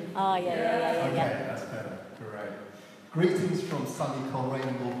Oh, yeah. Okay, that's better. Great. Greetings from sunny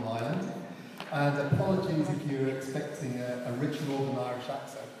Coleraine, Northern Ireland. And apologies if you're expecting a rich Northern Irish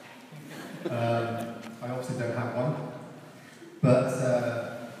accent. I obviously don't have one. But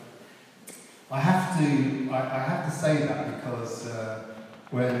I have to say that because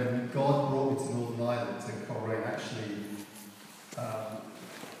when God brought me to Northern Ireland, to Coleraine, actually,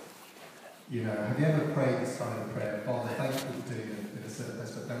 have you ever prayed this kind of prayer? Father, thank you for doing it in a certain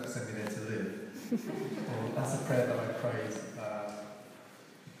place, but don't send me there to live. Well, that's a prayer that I prayed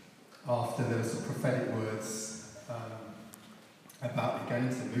after there were some prophetic words about me going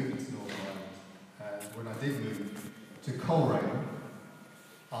to move into Northern Ireland. And when I did move to Coleraine,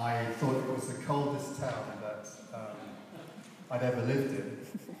 I thought it was the coldest town that I'd ever lived in.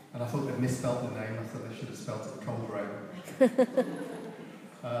 And I thought they'd misspelled the name. I thought they should have spelled it Coleraine.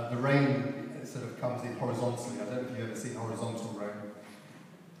 The rain sort of comes in horizontally. I don't know if you've ever seen horizontal rain.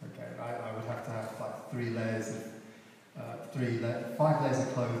 Okay, I would have to have like 5 layers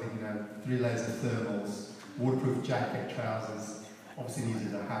of clothing, 3 layers of thermals, waterproof jacket, trousers, obviously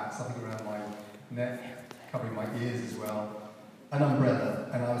needed a hat, something around my neck, covering my ears as well, an umbrella,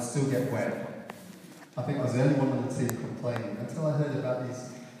 and I would still get wet. I think I was the only one on the team complaining until I heard about these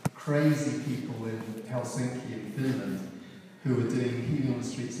crazy people in Helsinki in Finland who were doing healing on the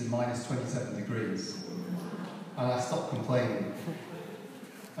streets in minus 27 degrees. And I stopped complaining.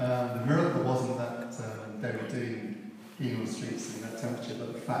 The miracle wasn't that they were doing healing on the streets in that temperature,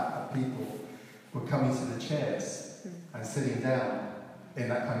 but the fact that people were coming to the chairs and sitting down in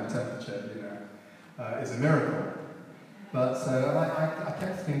that kind of temperature, is a miracle. But I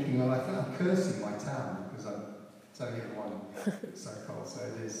kept thinking, well, I think I'm cursing my town because it's only the one that's so cold. So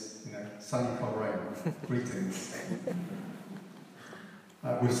it is, sunny Coleraine. Greetings.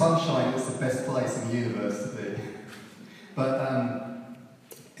 With sunshine, it's the best place in the universe to be. But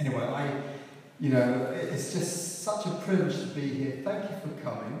anyway, it's just such a privilege to be here. Thank you for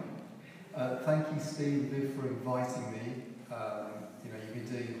coming. Thank you, Steve, Liv, for inviting me. You've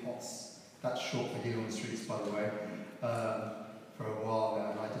been doing HOTS, that's short for Healing on the Streets, by the way, for a while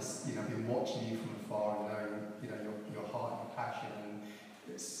now. And I just, I've been watching you from afar and knowing, your heart and passion. And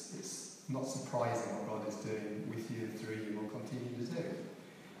it's not surprising what God is doing with you and through you will continue to do.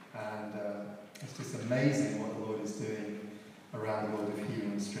 And it's just amazing what the Lord is doing around the world of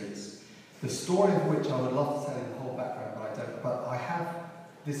Healing on the Streets. The story of which I would love to tell you the whole background, but I don't. But I have,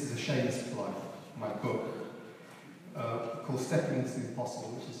 this is a shameless plug, my book, called Stepping into the Impossible,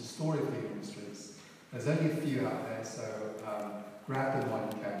 which is a story of Healing on the Streets. There's only a few out there, so grab them while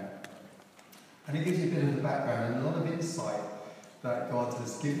you can. And it gives you a bit of the background and a lot of insight that God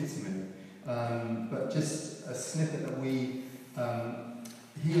has given to me. But just a snippet that we,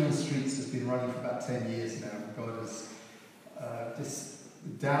 Healing on the Streets has been running for about 10 years now. God has just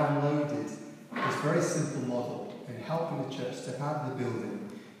downloaded this very simple model in helping the church step out of the building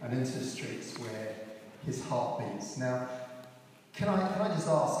and into the streets where his heart beats. Now, can I just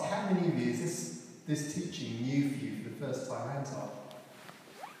ask, how many of you is this teaching new for you for the first time? Hands up.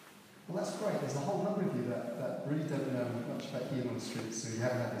 Well, that's great. There's a whole number of you that really don't know much about Healing on the Streets, so you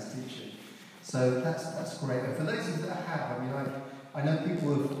haven't had this teaching. So that's great. And for those of you that have, I know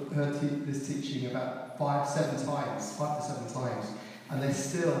people have heard this teaching about 5 to 7 times, and they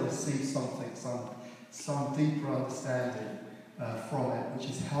still receive something, some deeper understanding from it, which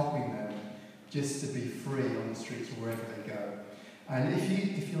is helping them just to be free on the streets or wherever they go. And if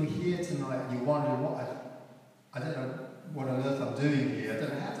you're here tonight and you're wondering I don't know what on earth I'm doing here, I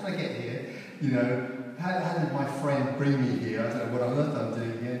don't know, how did I get here? How did my friend bring me here? I don't know what on earth I'm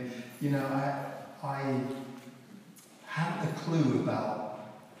doing here. I haven't a clue about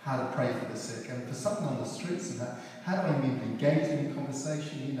how to pray for the sick. And for someone on the streets and that, how do I even engage in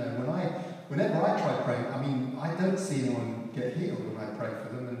conversation? Whenever I try praying, I don't see anyone get healed when I pray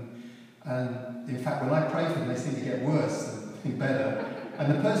for them. And in fact, when I pray for them, they seem to get worse and better.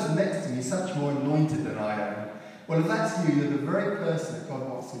 And the person next to me is such more anointed than I am. Well, if that's you, you're the very person that God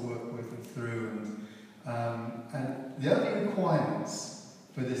wants to work with and through. And the only requirements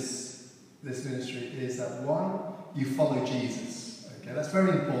for this ministry is that, one, you follow Jesus. Okay, that's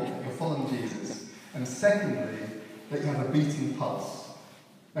very important. You're following Jesus. And secondly, that you have a beating pulse.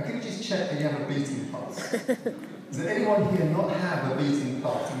 Now, can you just check that you have a beating pulse? Does anyone here not have a beating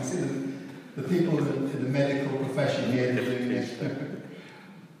pulse? You can see the people in the medical profession here that are doing this.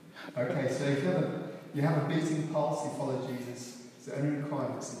 Okay, so if you have a beating pulse, you follow Jesus. It's the only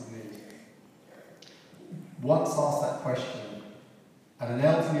requirements that you need. Once asked that question, and an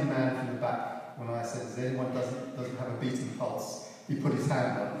elderly man from the back, when I said, does anyone doesn't have a beating pulse, he put his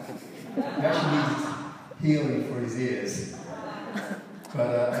hand up. He actually needed healing for his ears.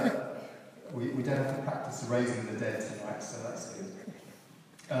 But we don't have to practice raising the dead tonight, so that's good.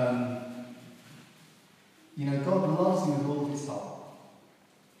 God loves you with all his heart.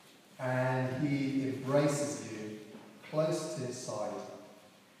 And he embraces you close to his side.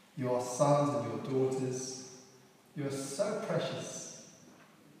 You are sons and your daughters. You are so precious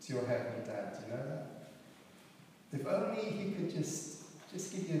to your heavenly dad. Do you know that? If only he could just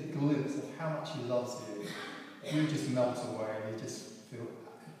give you a glimpse of how much he loves you, you just melt away and you just feel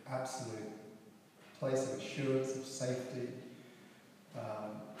absolute place of assurance, of safety.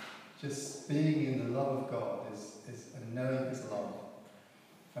 Just being in the love of God is and knowing his love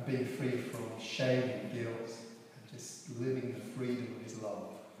and being free from shame and guilt and just living the freedom of his love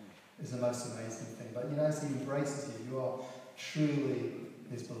is the most amazing thing. But as he embraces you, you are truly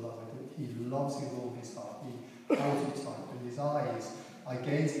his beloved. He loves you with all his heart. He holds you tight, and his eyes are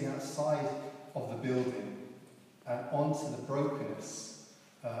gazing outside of the building and onto the brokenness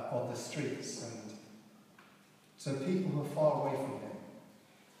of the streets. And so people who are far away from him.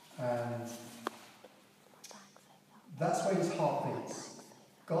 And that's where his heart beats.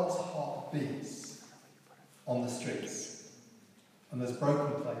 God's heart beats on the streets and those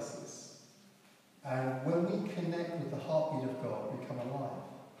broken places. And when we connect with the heartbeat of God, we come alive.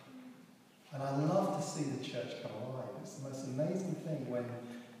 And I love to see the church come alive. It's the most amazing thing when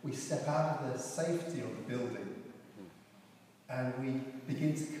we step out of the safety of the building and we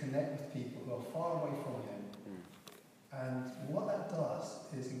begin to connect with people who are far away from him. And what that does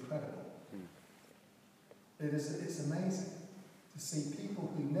is incredible. It's amazing to see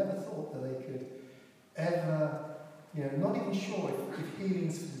people who never thought that they could ever, not even sure if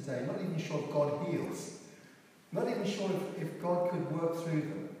healing's for today, not even sure if God heals, not even sure if God could work through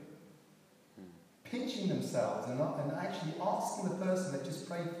them, pinching themselves and actually asking the person they just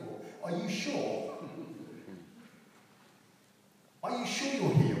prayed for, are you sure? Are you sure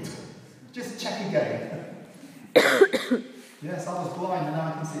you're healed? Just check again. Yes, I was blind and now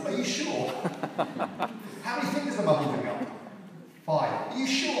I can see. Are you sure? How many fingers am I holding up? 5. Are you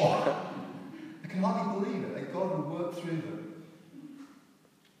sure? I can hardly believe it, that God would work through them.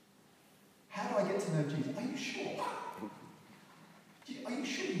 How do I get to know Jesus? Are you sure? Are you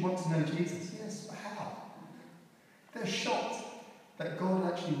sure you want to know Jesus? Yes, but how? They're shocked that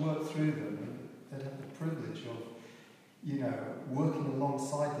God actually worked through them and they'd have the privilege of, working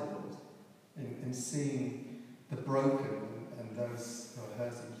alongside the Lord in seeing the broken and those who are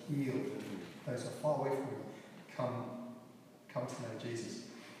hurting healed and those who are far away from him come to know Jesus.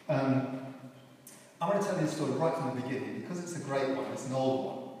 I want to tell you the story right from the beginning because it's a great one, it's an old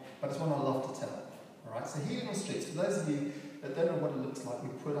one, but it's one I love to tell. Alright, so Healing on Streets, for those of you that don't know what it looks like, we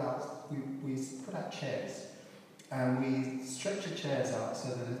put out chairs and we stretch the chairs out so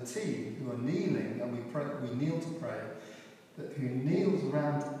that a team who are kneeling, and we kneel to pray, who kneels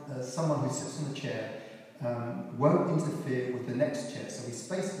around someone who sits on the chair won't interfere with the next chair. So we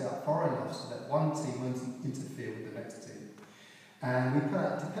space it out far enough so that one team won't interfere with the next team. And we put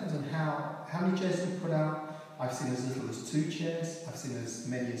out, depends on how many chairs we put out. I've seen as little as 2 chairs. I've seen as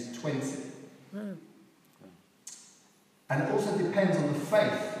many as 20. And it also depends on the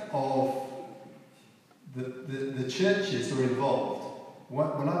faith of the churches who are involved.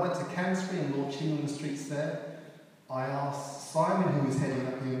 When I went to Canterbury and launched Healing on the Streets there, I asked Simon, who was heading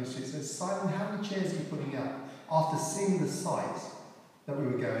up Healing on the Streets, I said, Simon, how many chairs are you putting up? After seeing the site that we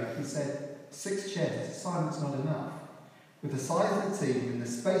were going, he said, 6 chairs. I said, Simon, it's not enough. With the size of the team and the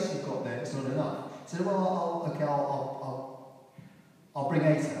space you've got there, it's not enough. He said, well, I'll bring 8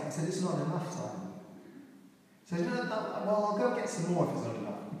 out. I said, it's not enough, Simon. He said, no, well, I'll go get some more if it's not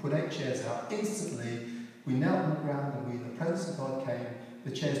enough. We put 8 chairs out. Instantly, we knelt on the ground and the presence of God came.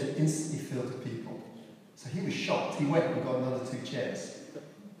 The chairs were instantly filled with people. So he was shocked. He went and got another 2 chairs.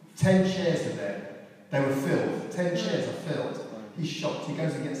 10 chairs were there. They were filled. 10 chairs are filled. He's shocked. He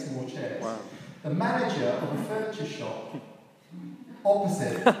goes and gets some more chairs. Wow. The manager of a furniture shop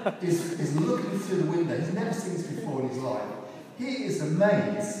opposite is looking through the window. He's never seen this before in his life. He is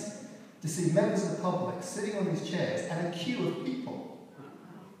amazed to see members of the public sitting on these chairs and a queue of people.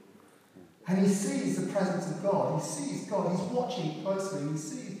 And he sees the presence of God. He sees God. He's watching closely. He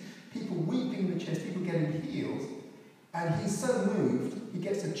sees people weeping in the chairs, people getting healed. And he's so moved, he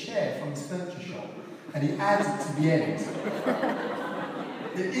gets a chair from his furniture shop and he adds it to the end.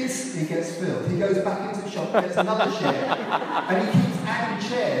 It instantly gets filled. He goes back into the shop, gets another chair, and he keeps adding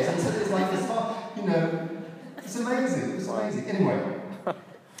chairs until it's like this, it's amazing. It's amazing. Anyway,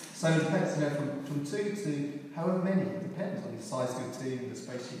 so it depends, from 2 to however many. It depends on the size of your team and the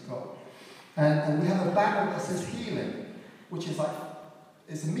space you've got. And we have a banner that says Healing, which is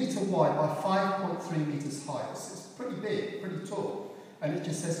it's 1 metre wide by 5.3 metres high. It's pretty big, pretty tall. and it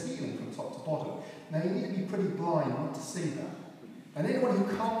just says healing from top to bottom. Now, you need to be pretty blind not to see that. And anyone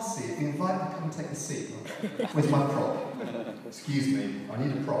who can't see it, we invite them to come and take a seat. Where's my prop? Excuse me, I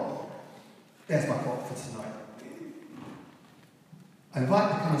need a prop. There's my prop for tonight. I invite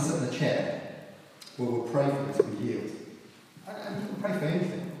them to come and sit in a chair where we'll pray for them to be healed. And you can pray for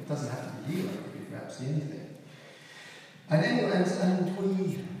anything. It doesn't have to be healing, it could be for absolutely anything. And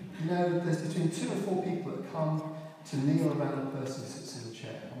we, there's between 2 and 4 people that come to kneel around the person who sits in the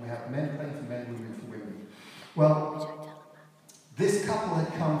chair. And we have men praying for men, women for women. Well, this couple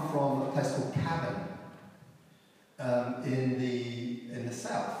had come from a place called Cavan in the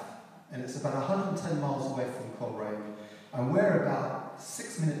south. And it's about 110 miles away from Coleraine. And we're about a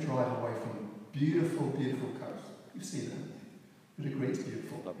 6-minute drive away from beautiful, beautiful coast. You've seen it. You'd agree it's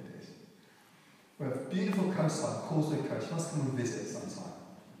beautiful. It is. We have a beautiful coastline, Causeway Coast. You must come and visit sometime.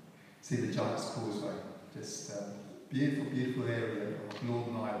 See the Giant's Causeway. Just beautiful, beautiful area of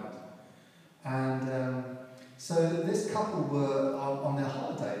Northern Ireland. And so this couple were on their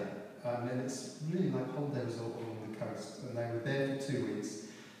holiday. And it's really like holiday resort along the coast. And they were there for 2 weeks.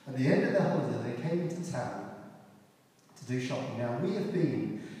 At the end of their holiday, they came into town to do shopping. Now, we have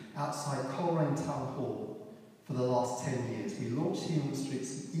been outside Coleraine Town Hall for the last 10 years. We launched here on the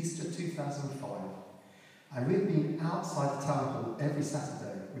streets in Easter 2005, and we've been outside the Town Hall every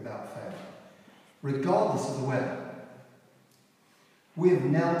Saturday without fail, regardless of the weather. We have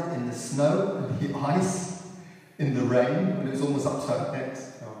knelt in the snow and the ice, in the rain, when it was almost up to our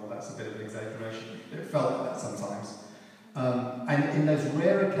necks. Oh, well, that's a bit of an exaggeration. It felt like that sometimes. And in those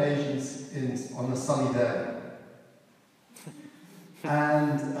rare occasions on a sunny day.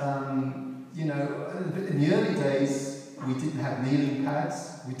 And, in the early days, we didn't have kneeling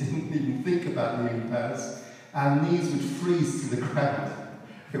pads. We didn't even think about kneeling pads. Our knees would freeze to the ground.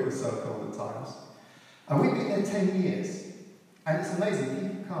 It was so cold at times. And we've been there 10 years. And it's amazing,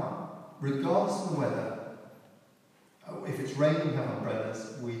 people come, regardless of the weather. If it's raining, we have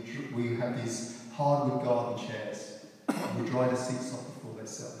umbrellas. We have these hardwood garden chairs. We dry the seats off before they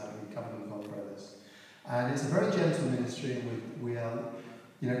sit on them, and we cover them with umbrellas. And it's a very gentle ministry, and we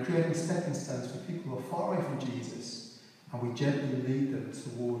are creating stepping stones for people who are far away from Jesus, and we gently lead them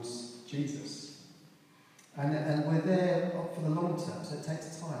towards Jesus. And we're there for the long term, so it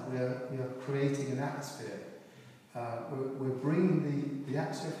takes time. We are creating an atmosphere. We're bringing the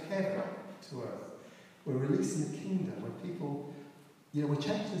atmosphere of heaven to earth. We're releasing the kingdom where people, we're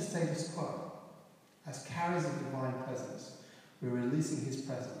changing the status quo. As carriers of divine presence, we're releasing his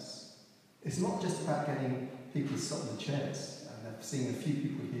presence. It's not just about getting people to sit in the chairs and seeing a few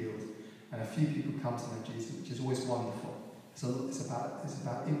people healed and a few people come to know Jesus, which is always wonderful. It's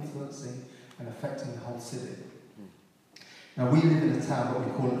about influencing and affecting the whole city. Now, we live in a town, but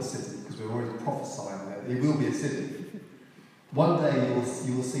we call it a city because we're already prophesying that it will be a city. One day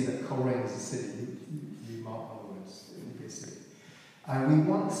you will see that Coleraine is a city. You mark my words, it will be a city. And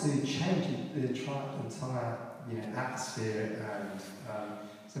we want to change the entire atmosphere and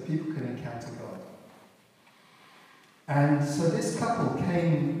so people can encounter God. And so this couple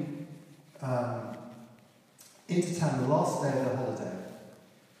came into town the last day of their holiday,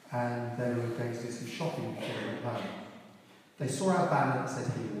 and they were going to do some shopping before they went home. They saw our banner that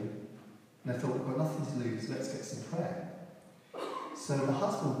said healing, and they thought, we've got nothing to lose, let's get some prayer. So the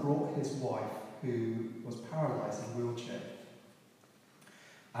husband brought his wife, who was paralysed in a wheelchair,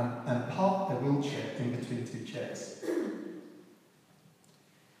 and parked the wheelchair in between 2 chairs.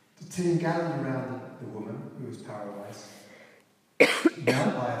 The team gathered around the woman who was paralysed,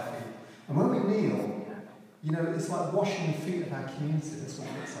 knelt by her feet. And when we kneel, it's like washing the feet of our community. That's what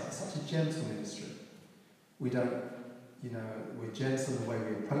it looks like. It's such a gentle ministry. We don't, we're gentle in the way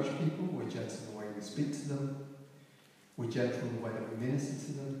we approach people. We're gentle in the way we speak to them. We're gentle in the way that we minister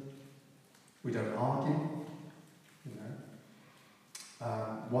to them. We don't argue,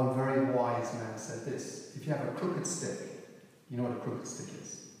 One very wise man said this: if you have a crooked stick, you know what a crooked stick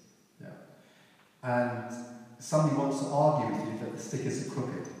is. Yeah. And somebody wants to argue with you that the stick isn't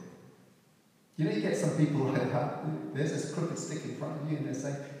crooked. You get some people like that. There's this crooked stick in front of you, and they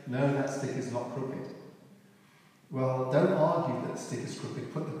say, no, that stick is not crooked. Well, don't argue that the stick is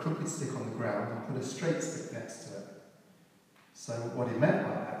crooked. Put the crooked stick on the ground and put a straight stick next to it. So what he meant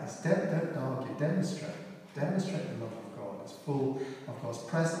by that is don't argue, demonstrate. Demonstrate the love of God. It's full of God's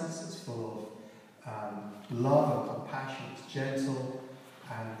presence, it's full of love and compassion, it's gentle,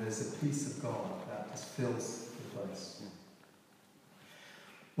 and there's a peace of God that just fills the place.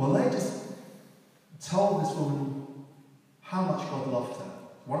 Well, they just told this woman how much God loved her.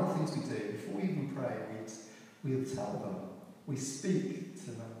 One of the things we do, before we even pray, we'll tell them, we speak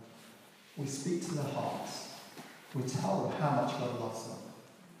to them, we speak to their hearts. we tell them how much God loves them.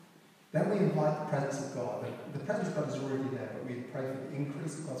 Then we invite the presence of God. The presence of God is already there, but we pray for the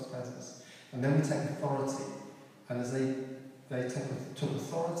increase of God's presence. And then we take authority. And as they took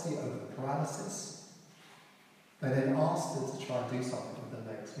authority over the paralysis, they then asked her to try and do something with their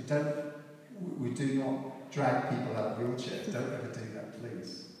legs. We do not drag people out of wheelchairs. Don't ever do that,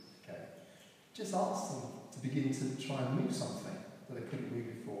 please. Okay? Just ask them to begin to try and move something that they couldn't move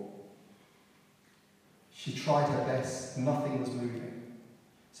before. She tried her best. Nothing was moving.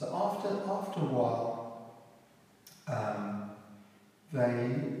 So after a while, they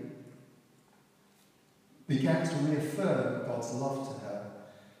began to reaffirm God's love to her,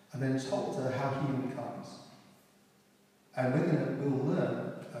 and then told her how healing comes. And we'll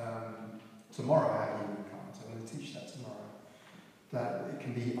learn tomorrow how healing comes. I'm going to teach that tomorrow. That it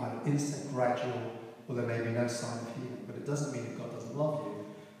can be either instant, gradual, or there may be no sign of healing. But it doesn't mean that God doesn't love you,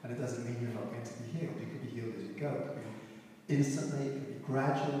 and it doesn't mean you're not going to be healed. You could be healed as you go. It could be instantly, it could be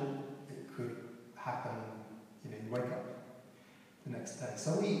gradual, it could happen, you wake up the next day.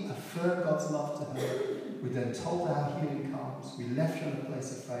 So we affirmed God's love to her. We then told her how healing comes. We left her in a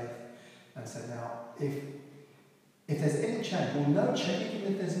place of faith and said, now, if there's any change, or no change,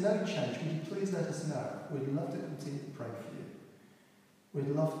 even if there's no change, would you please let us know? We'd love to continue to pray for you. We'd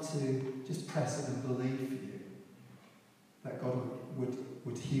love to just press in and believe for you that God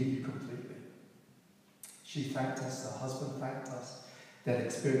would heal you completely. She thanked us, her husband thanked us. They'd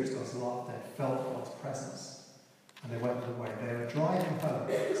experienced God's love, they'd felt God's presence. And they went their way. They were driving home.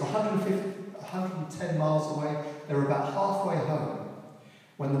 It's 110 miles away. They were about halfway home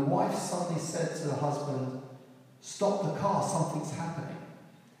when the wife suddenly said to the husband, "Stop the car, something's happening."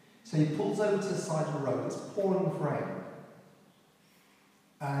 So he pulls over to the side of the road. It's pouring with rain.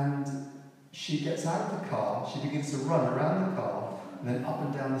 And she gets out of the car. She begins to run around the car and then up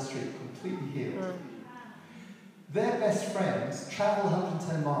and down the street, completely healed. Their best friends travel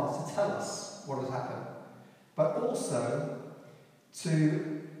 110 miles to tell us what had happened, but also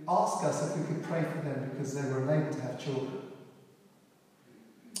to ask us if we could pray for them because they were unable to have children.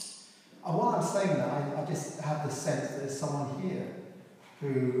 And while I'm saying that, I just have the sense that there's someone here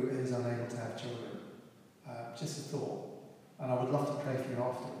who is unable to have children. Just a thought. And I would love to pray for you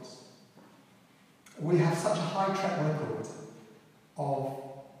afterwards. We have such a high track record of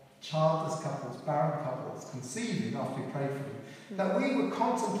childless couples, barren couples, conceiving after we prayed for them, that we were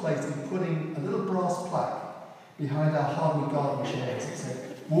contemplating putting a little brass plaque behind our hardwood garden chairs that said,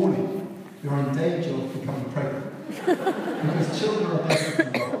 "Warning, you're in danger of becoming pregnant." Because children are blessed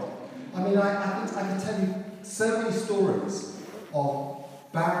from God. I mean, I can tell you so many stories of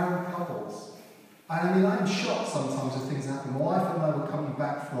barren couples. And I mean, I'm shocked sometimes when things happen. My wife and I were coming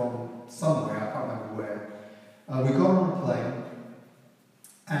back from somewhere, I can't remember where. We got on a plane,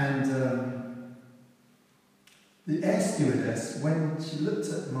 and the air stewardess, when she looked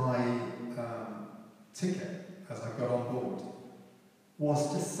at my ticket as I got on board,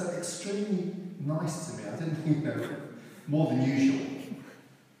 was just so extremely nice to me. I didn't think, more than usual.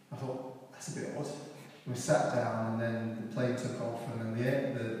 I thought, that's a bit odd. We sat down, and then the plane took off, and then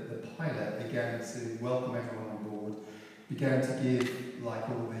the pilot began to welcome everyone on board, began to give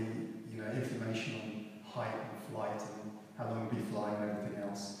all the information on height and flight and how long we'd be flying and everything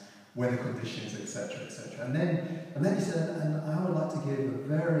else, weather conditions, etc., etc. And then he said, and I would like to give a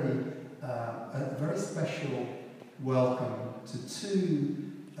very special welcome to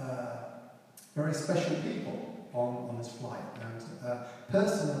two very special people on this flight. And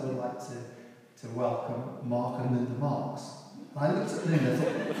personally, I would like to welcome Mark and Linda Marks. I looked at Linda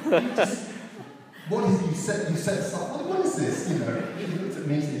and thought, what is it you said something? What is this? He looked at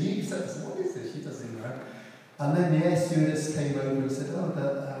me and said, you said this, what is this? She doesn't know. And then the air stewardess came over and said,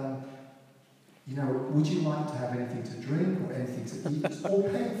 would you like to have anything to drink or anything to eat? It's all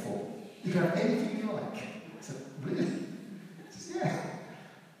paid for. You can have anything you like. I said, really? She said, yeah.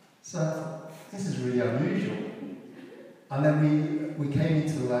 So I thought, this is really unusual. And then we came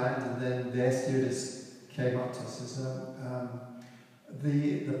into land, and then the air stewardess came up to us and said,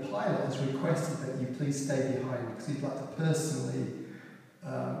 the pilot has requested that you please stay behind because he'd like to personally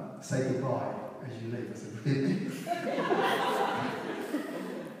say goodbye as you leave. I said, really?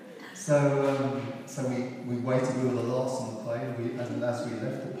 So we waited. We were the last on the plane. And as we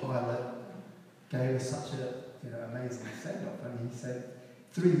left, the pilot gave us such a amazing send-off. And he said,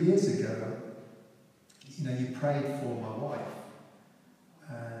 3 years ago, you prayed for my wife,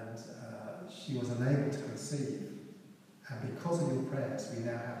 and she was unable to conceive. And because of your prayers, we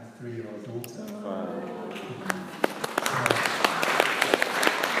now have a 3-year-old daughter.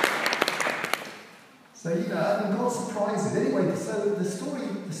 So I mean, God surprises. Anyway, so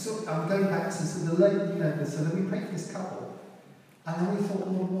the I'm going back to the lady, so then we prayed for this couple, and then we thought,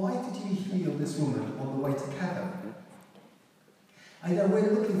 well, why did you heal this woman on the way to Cavan? And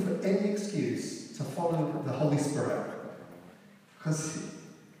we're looking for any excuse to follow the Holy Spirit, because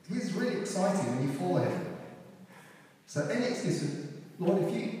he's really exciting when you follow him. So any excuse, Lord,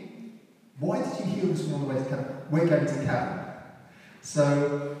 why did you heal this woman on the way to Cavan? We're going to Cavan.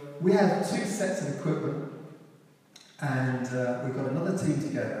 So we have 2 sets of equipment, and we've got another team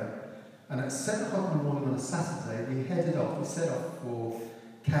together. And at 7 o'clock in the morning on a Saturday, we headed off. We set off for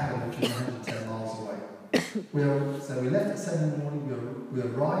Cavan, which is 110 miles away. So we left at 7 in the morning. We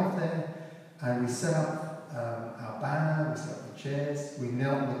arrived there, and we set up our banner. We set up the chairs. We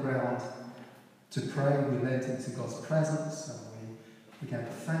knelt on the ground to pray. We led into God's presence, and we began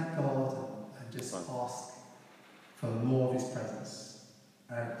to thank God and just ask for more of His presence.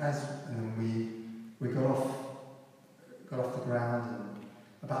 And then we got off the ground, and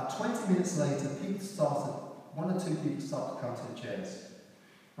about 20 minutes later, one or two people started to come to the chairs,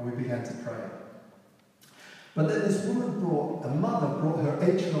 and we began to pray. But then this woman a mother brought her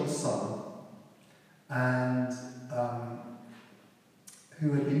 8-year-old son, and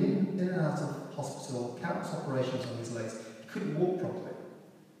who had been in and out of hospital, countless operations on his legs. He couldn't walk properly,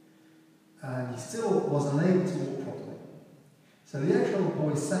 and he still was unable to walk properly. So the 8-year-old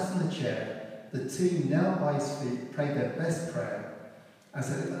boy sat in the chair. The team knelt by his feet, prayed their best prayer, and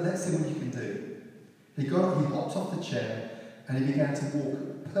said, let's see what you can do. He hopped off the chair, and he began to walk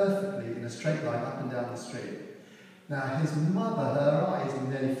perfectly in a straight line up and down the street. Now, his mother, her eyes were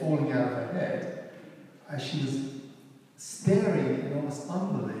nearly falling out of her head, as she was staring in almost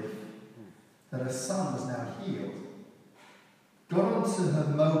unbelief that her son was now healed. Got onto her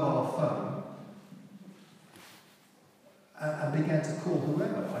mobile phone, and began to call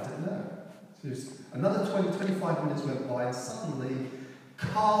whoever, I don't know. Another 25 minutes went by, and suddenly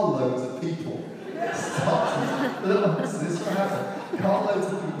carloads of people carloads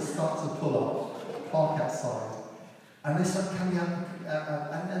of people start to pull up, park outside, and they start coming up,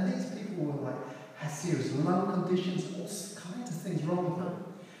 and these people were had serious lung conditions, all kinds of things wrong with them.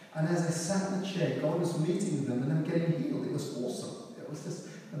 And as they sat in the chair, God was meeting with them and them getting healed. It was awesome. It was just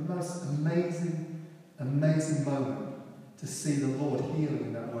the most amazing moment to see the Lord healing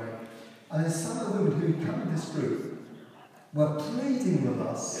in that way. And then some of the women who come in this group were pleading with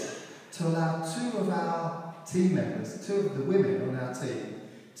us to allow 2 of our team members, 2 of the women on our team,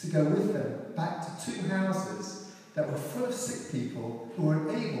 to go with them back to 2 houses that were full of sick people who were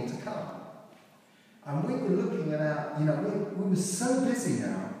able to come. And we were looking at we were so busy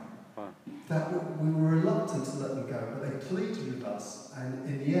now that we were reluctant to let them go, but they pleaded with us, and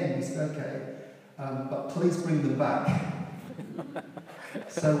in the end we said, okay, but please bring them back.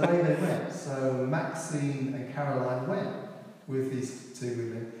 So away they went. So Maxine and Caroline went with these 2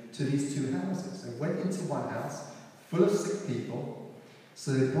 women to these 2 houses. They went into one house full of sick people.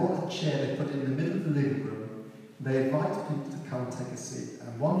 So they brought a chair, they put it in the middle of the living room. They invited people to come and take a seat.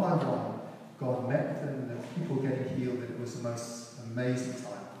 And one by one, God met with them, and there were people getting healed, and it was the most amazing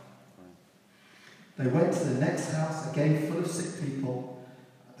time. They went to the next house, again full of sick people.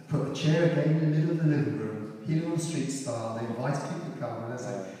 They put a chair again in the middle of the living room, healing on the street style. They invited people to come, and as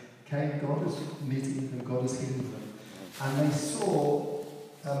they came, God was meeting with them, God was healing them. And they saw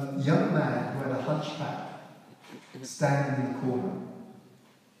a young man who had a hunchback standing in the corner.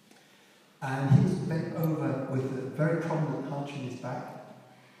 And he was bent over with a very prominent hunch in his back.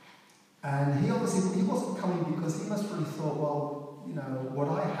 And he wasn't coming because he must have really thought, well, what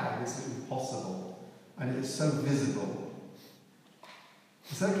I have is impossible, and it's so visible.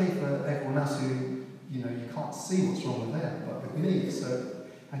 It's okay for everyone else who, you can't see what's wrong with them, but with me,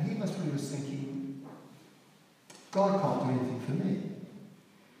 and he must really was thinking, God can't do anything for me.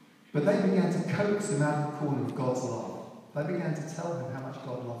 But they began to coax him out of the corner of God's love. They began to tell him how much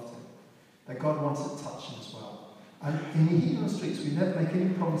God loved him, that God wanted to touch him as well. And in the healing streets, we never make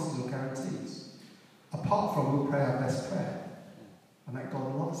any promises or guarantees, apart from we'll pray our best prayer, and that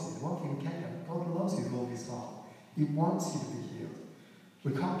God loves you. The one thing we can do, God loves you with all his heart. He wants you to be healed.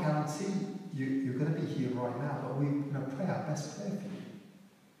 We can't guarantee you're going to be healed right now, but we're going to pray our best prayer for you.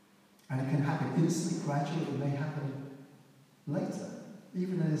 And it can happen instantly, gradually, it may happen later,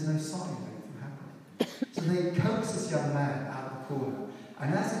 even though there's no sign of anything happening. So they coax this young man out of the corner,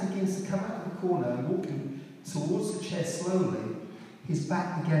 and as he begins to come out of the corner and walking towards the chair slowly, his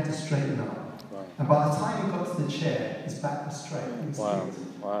back began to straighten up. Wow. And by the time he got to the chair, his back was straight.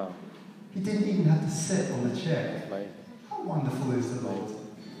 Wow. He didn't even have to sit on the chair. Amazing. How wonderful is the Lord?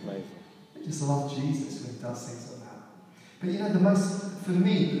 Amazing. I just love Jesus when he does things like that. But for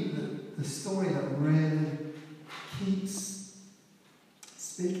me, the story that really keeps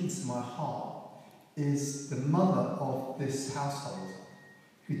speaking to my heart is the mother of this household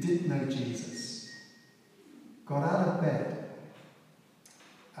who didn't know Jesus, got out of bed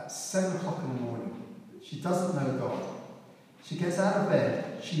at 7 o'clock in the morning. She doesn't know God. She gets out of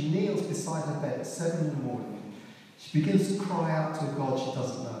bed, she kneels beside her bed at 7 in the morning. She begins to cry out to a God she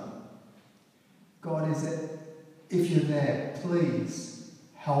doesn't know. God, if you're there, please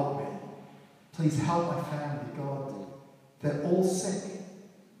help me. Please help my family, God. They're all sick,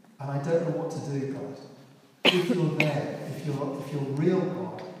 and I don't know what to do, God. If you're there, if you're real,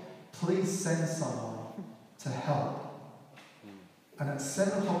 God, please send someone to help. And at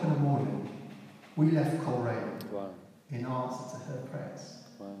 7 o'clock in the morning, we left Coleraine in answer to her prayers.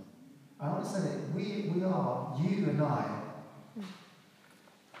 Wow. I want to say that we are, you and I,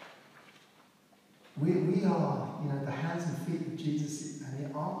 we are, the hands and feet of Jesus, and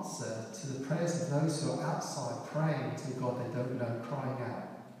the answer to the prayers of those who are outside praying to God they don't know, crying out.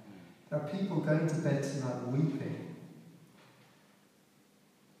 There are people going to bed tonight weeping.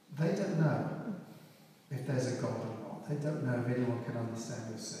 They don't know if there's a God or not. They don't know if anyone can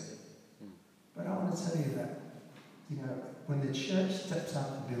understand or see. But I want to tell you that, when the church steps out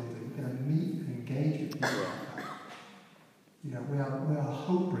of the building, we're going to meet and engage with people like that. We are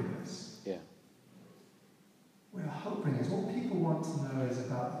hope bringers. Yeah. We are hope bringers. What people want to know is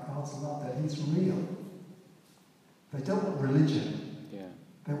about God's love, that He's real. They don't want religion. Yeah.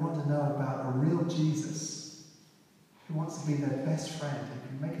 They want to know about a real Jesus who wants to be their best friend, who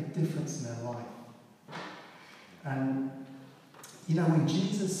can make a difference in their life. And, when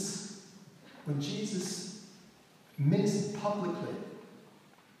Jesus ministered publicly,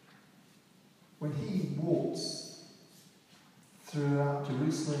 when He walks throughout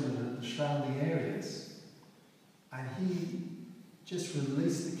Jerusalem and the surrounding areas, and He just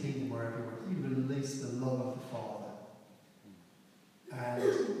released the kingdom wherever He went. He released the love of the Father.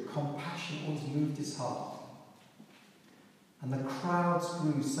 And compassion always moved His heart. And the crowds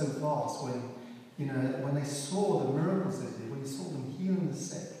grew so vast when they saw the miracles that He did, when He saw them healing the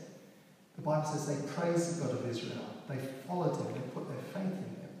sick. The Bible says they praised the God of Israel. They followed Him. They put their faith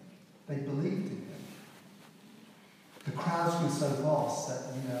in Him. They believed in Him. The crowds grew so vast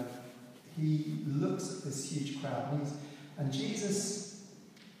that, He looks at this huge crowd, and Jesus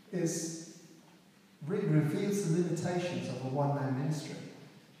really reveals the limitations of a one-man ministry.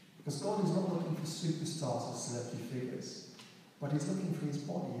 Because God is not looking for superstars or celebrity figures, but He's looking for His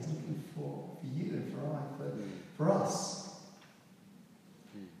body. He's looking for you and for us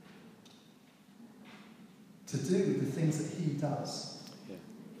to do the things that He does. Yeah.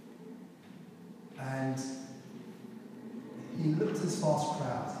 And He looked at this vast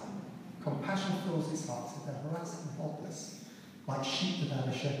crowd. Compassion fills His heart. They're harassed and helpless, like sheep without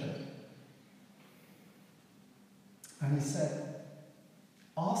a shepherd. And He said,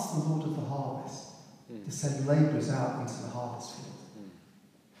 ask the Lord of the harvest to send labourers out into the harvest field.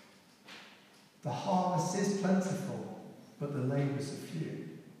 The harvest is plentiful, but the labourers are few.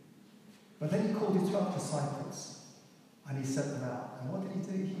 But then He called His 12 disciples, and He sent them out. And what did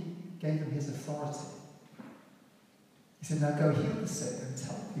He do? He gave them His authority. He said, now go heal the sick and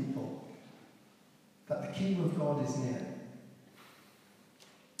tell people that the kingdom of God is near.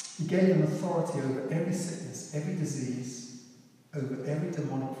 He gave them authority over every sickness, every disease, over every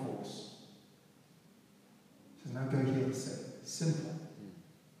demonic force. He said, now go heal the sick. Simple.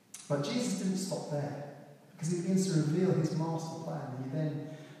 But Jesus didn't stop there, because He begins to reveal His master plan. He then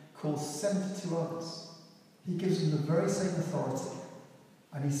calls 72 others. He gives them the very same authority,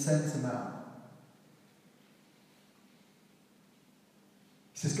 and He sends them out.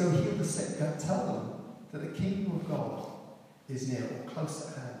 He says, go heal the sick, go tell them that the kingdom of God is near or close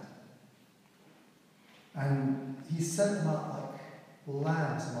at hand. And He sent them out like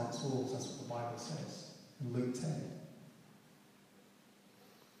lambs amongst wolves, that's what the Bible says in Luke 10.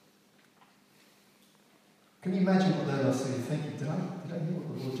 Can you imagine what they must be thinking? Did I hear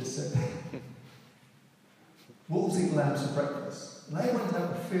what the Lord just said? Wolves eat lambs for breakfast. And they went out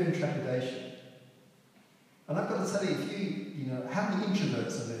with fear and trepidation. And I've got to tell you, if how many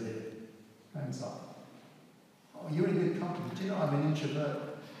introverts are there here? Hands up. Oh, you're in good company. Do you know I'm an introvert?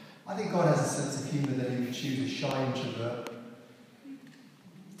 I think God has a sense of humour that He would choose a shy introvert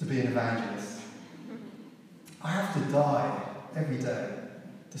to be an evangelist. I have to die every day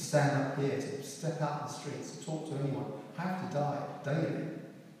to stand up here, to step out in the streets, to talk to anyone. I have to die daily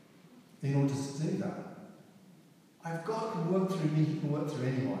in order to do that. If God can work through me, He can work through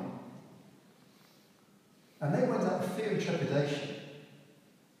anyone. And they went out with fear and trepidation.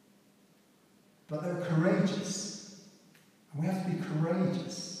 But they were courageous. And we have to be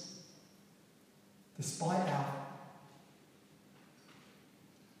courageous. Despite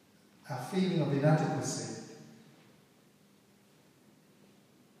feeling of inadequacy.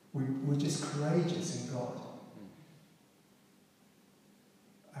 We're just courageous in God.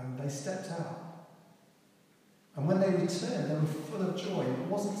 And they stepped out. And when they returned, they were full of joy. It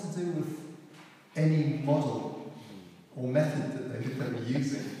wasn't to do with any model or method that they were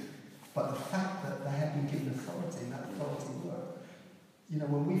using, but the fact that they had been given authority, and that authority worked. You know,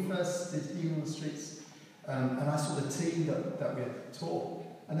 when we first did Healing on the Streets, and I saw the team that we had taught,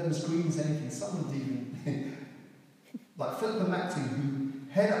 and there was green as anything. Someone even, like Philippa Macton,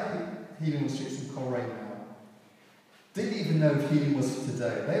 who head up Healing on the Streets in Coleraine now, didn't even know if healing was for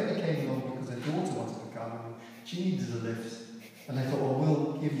today. They only came along because their daughter wanted to come and she needed a lift. And they thought, well,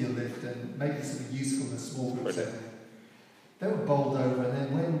 we'll give you a lift and make this something useful in a small group setting. They were bowled over, and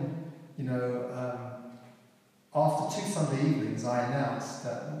then when, you know, after 2 Sunday evenings, I announced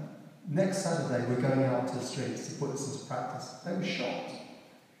that next Saturday we're going out to the streets to put this into practice. They were shocked.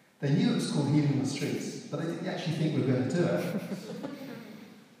 They knew it was called Healing on the Streets, but they didn't actually think we were going to do it.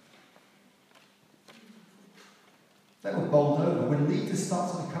 They were bowled over. When leaders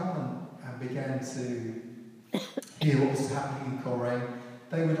started to come and began to hear what was happening in Coleraine,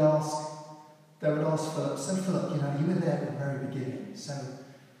 they would ask Philip, so Philip, you know, you were there at the very beginning, so,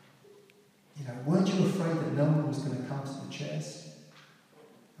 you know, weren't you afraid that no one was going to come to the chairs?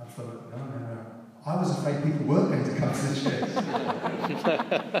 And Philip, no. I was afraid people weren't going to come to the chairs.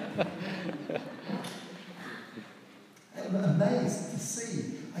 They were amazed to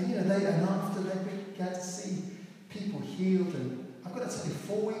see. And, you know, and after they began to see people healed, and I've got to tell you,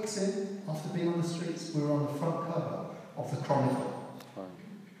 4 weeks in, after being on the streets, we were on the front cover of the Chronicle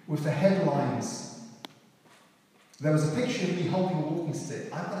with the headlines. There was a picture of me holding a walking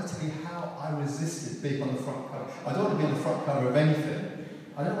stick. I've got to tell you how I resisted being on the front cover. I don't want to be on the front cover of anything.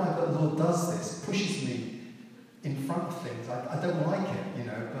 I don't know why the Lord does this, pushes me in front of things. I don't like it, you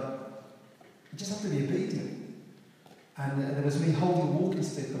know, but you just have to be obedient. And there was me holding a walking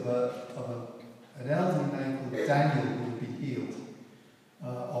stick of an elderly man called Daniel who would be healed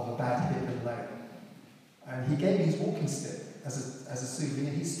of a bad hip and leg. And he gave me his walking stick as a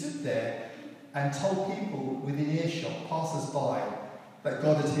souvenir. He stood there and told people within earshot, passers-by, that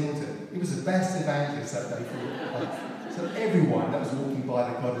God had healed him. He was the best evangelist that day for life. So everyone that was walking by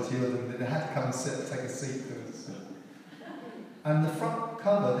that God had healed him, they had to come and sit and take a seat with us. And the front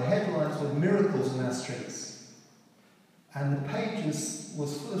cover, the headlines were "Miracles in Our Streets." And the pages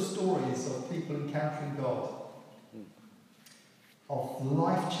was full of stories of people encountering God, of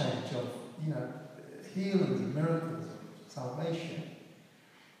life change, of, you know, healings and miracles, salvation.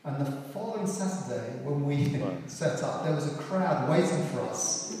 And the following Saturday, when we set up, there was a crowd waiting for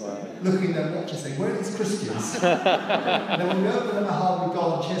us, looking at watching, saying, "Where are these Christians?" And then when we opened up a heart with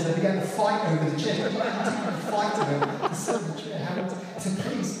God on chairs, they began to fight over the chairs. They began to fight over the silver chair. I said,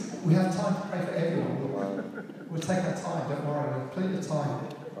 "Please, we have time to pray for everyone. We'll take our time, don't worry, we'll have plenty of time."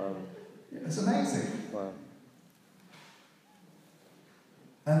 It's amazing.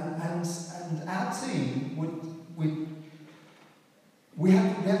 And our team we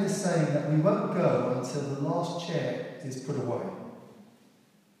have this saying that we won't go until the last chair is put away.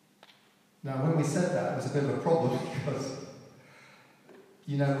 Now, when we said that, it was a bit of a problem because,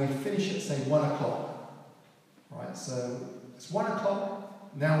 you know, we finish at, say, 1 o'clock, right? So it's 1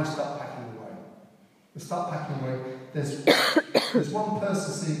 o'clock, now we start packing away. We start packing away. There's one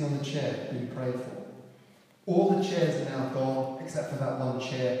person sitting on the chair being prayed for. All the chairs are now gone, except for that one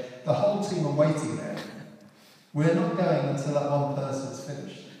chair. The whole team are waiting there. We're not going until that one person is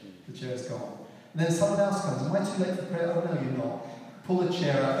finished. The chair's gone. And then someone else comes. Am I too late for prayer? Oh, no, you're not. Pull the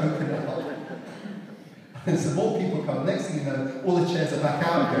chair out, open it up. And some more people come. Next thing you know, all the chairs are back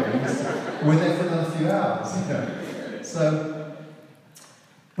out again. We're there for another few hours. You know? So,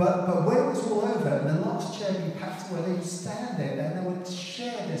 but when it was all over, and the last chair being packed away, they would stand there and they would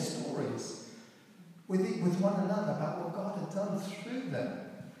share their stories with one another about what God had done through them.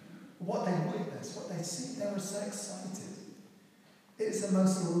 What they witnessed, what they see, they were so excited. It's the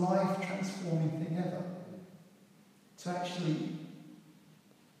most life-transforming thing ever. To actually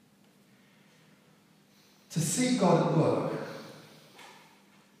see God at work,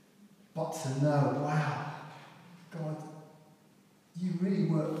 but to know, wow, God, you really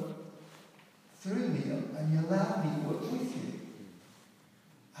work through me and you allowed me to work with you.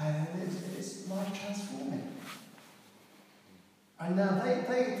 And it's life-transforming. And now they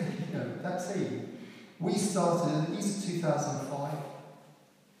you know, that team, we started in Easter 2005.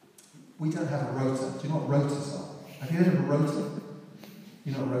 We don't have a rota. Do you know what rotas are? Have you heard of a rota?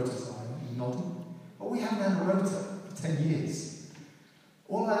 You know what rotas are? You're nodding. Well, we haven't had a rota for 10 years.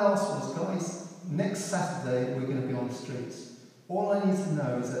 All I asked was, guys, next Saturday we're going to be on the streets. All I need to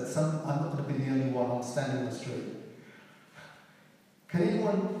know is that I'm not going to be the only one standing on the street. Can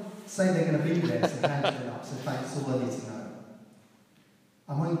anyone say they're going to be there to hand it up? So thanks, all I need to know.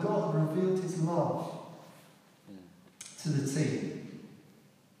 And when God revealed his love to the team,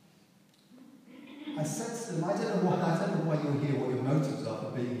 I said to them, I don't know why you're here, what your motives are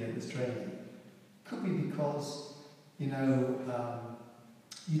for being here at this training. Could be because, you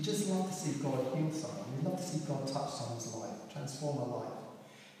just love to see God heal someone. You love to see God touch someone's life, transform a life.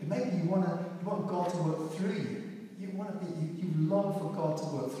 It maybe you want God to work through you. You long for God to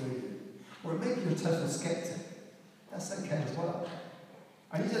work through you. Or it may be you're a total skeptic. That's okay as well.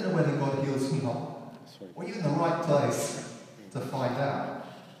 And you don't know whether God heals or not. Well, you're in the right place to find out.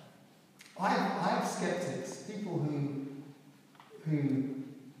 I have skeptics, people who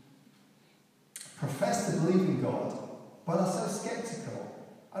profess to believe in God, but are so skeptical.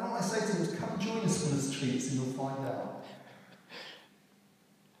 And all I say to them is, come join us on the streets and you'll find out.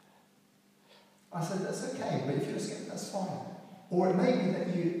 I said, that's okay, but if you're a skeptic, that's fine. Or it may be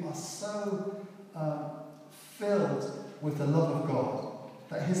that you are so filled with the love of God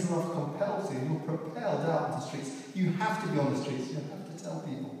that his love compels you. You're propelled out into the streets. You have to be on the streets. You have to tell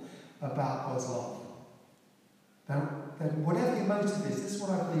people about God's love. Then whatever your motive is, this is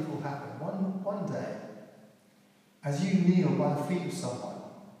what I believe will happen. One day, as you kneel by the feet of someone,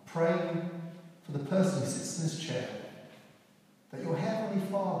 praying for the person who sits in this chair, that your Heavenly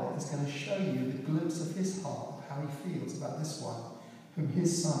Father is going to show you the glimpse of his heart, of how he feels about this one whom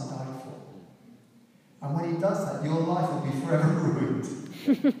his Son died for. And when he does that, your life will be forever ruined.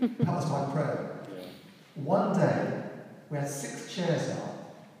 That was my prayer. One day, we had 6 chairs out,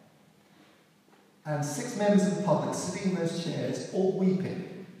 and 6 members of the public sitting in those chairs, all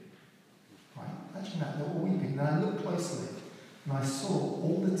weeping. Right? Imagine that, they're all weeping. Then I looked closely, and I saw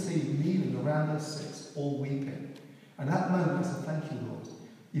all the team kneeling around those 6, all weeping. And at that moment, I said, thank you, Lord.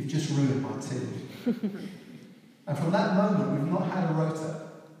 You've just ruined my team. And from that moment, we've not had a rota.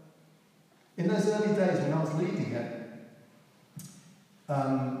 In those early days when I was leading it,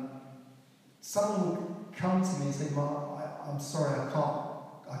 someone would come to me and say, Mark, I'm sorry, I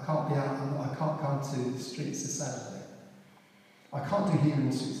can't be out, I can't come to the streets this Saturday. I can't do healing on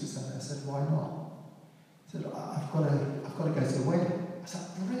the streets this Saturday. I said, why not? He said, I've got to go to the wedding. I said,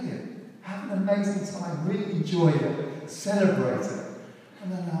 brilliant. Have an amazing time, really enjoy it, celebrate it.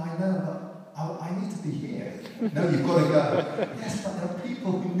 And then, I know, but I need to be here. No, you've got to go. Yes, but there are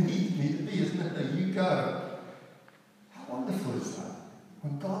people who need me to be, isn't there? You go. How wonderful is that?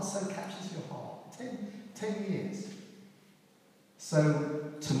 When God so captures your heart. 10 years.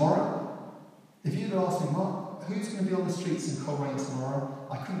 So, tomorrow, if you'd asked me, Mark, who's going to be on the streets in Coleraine tomorrow?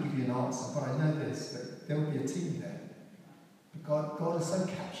 I couldn't give you an answer, but I know this, that there will be a team there. But God has so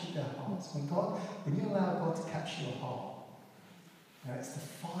captured their hearts. When you allow God to capture your heart, it's the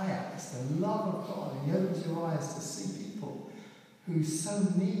fire, it's the love of God, and he opens your eyes to see people who so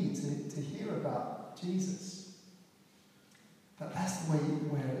need to hear about Jesus. That's the way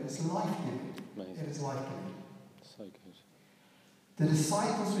where it's life-giving. It is life-giving. So good. The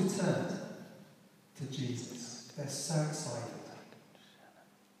disciples returned to Jesus. They're so excited.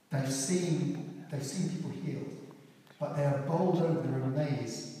 They've seen people healed. But they are bowled over and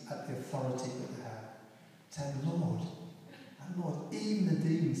amazed at the authority that they have. Saying, Lord, even the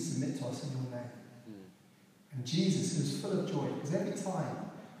demons submit to us in your name. And Jesus, who's full of joy, because every time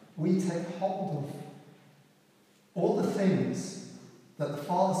we take hold of all the things that the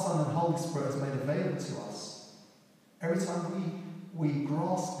Father, Son, and Holy Spirit has made available to us, every time we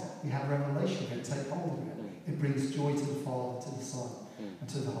grasp it, we have revelation of it, take hold of it, it brings joy to the Father, to the Son, and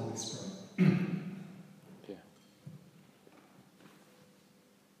to the Holy Spirit.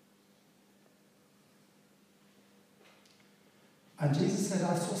 And Jesus said,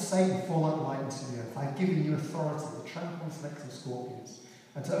 I saw Satan fall like lightning to the earth. I've given you authority to trample on snakes and scorpions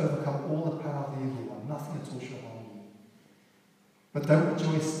and to overcome all the power of the evil one. Nothing at all shall harm you. But don't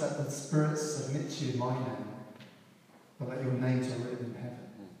rejoice that the spirits submit to you in my name, but that your names are written in heaven.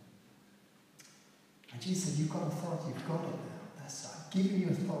 And Jesus said, you've got authority. You've got it now. I've given you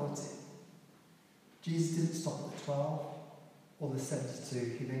authority. Jesus didn't stop at the 12 or the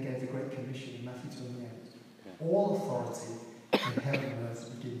 72. He then gave the Great Commission in Matthew 28. All authority in heaven and earth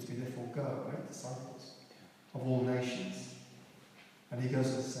begin to be, therefore go, make disciples of all nations. And he goes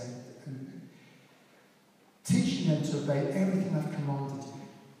on to say, teaching them to obey everything I've commanded you.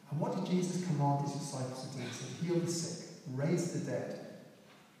 And what did Jesus command his disciples to do? He said, heal the sick, raise the dead.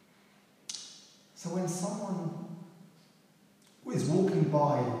 So when someone is walking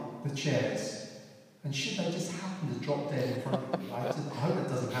by the chairs, and should they just happen to drop dead in front of you, I hope it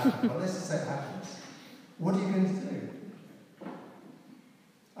doesn't happen, but let's just say it happens, what are you going to do?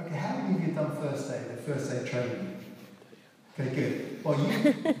 many of you have done first aid training? Okay, good. Well,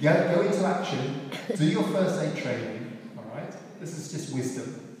 you go into action, do your first aid training, all right? This is just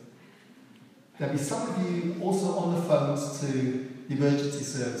wisdom. There'll be some of you also on the phones to the emergency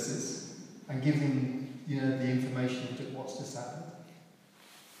services and giving, the information of what's just happened.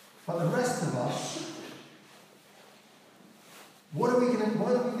 But the rest of us, what are we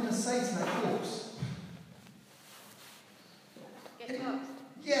going to say to that corpse? Get up.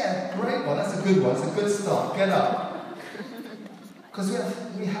 Yeah, great one. That's a good one. It's a good start. Get up. Because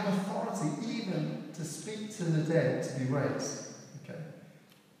we have authority even to speak to the dead to be raised. Okay.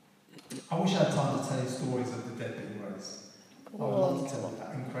 I wish I had time to tell you stories of the dead being raised. I would love to tell you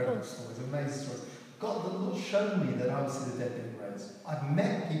that. Incredible stories, amazing stories. God, the Lord showed me that I would see the dead being raised. I've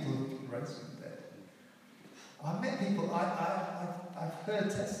met people who've been raised from the dead. I've met people, I've heard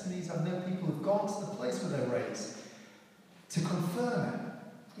testimonies, I've known people who've gone to the place where they're raised to confirm it.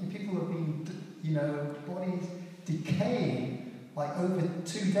 And people have been, bodies decaying like over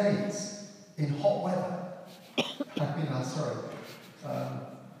 2 days in hot weather.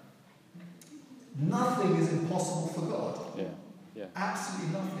 Nothing is impossible for God. Yeah.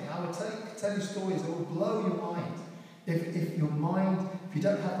 Absolutely nothing. I would tell you stories that will blow your mind. If you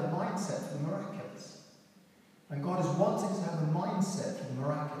don't have the mindset for the miraculous. And God is wanting to have a mindset for the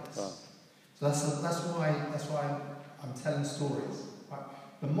miraculous. Wow. So that's why I'm telling stories.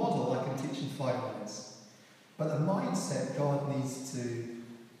 The model I can teach in 5 minutes. But the mindset God needs to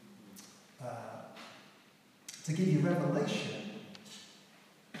give you revelation.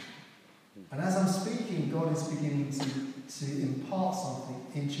 And as I'm speaking, God is beginning to impart something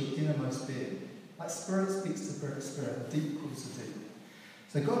into your innermost being. Like spirit speaks to spirit, deep calls to deep.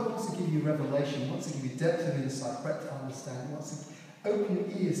 So God wants to give you revelation, wants to give you depth of insight, breadth of understanding, wants to open your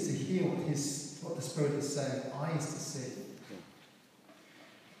ears to hear what the Spirit is saying, eyes to see.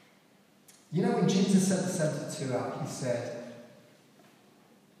 When Jesus sent the 72 out,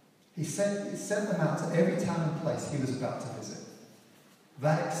 he sent them out to every town and place he was about to visit.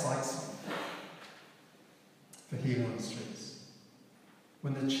 That excites me for healing on the streets.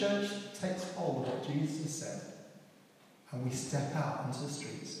 When the church takes hold of what Jesus has said, and we step out into the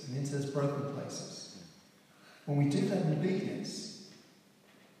streets and into those broken places, when we do that in obedience,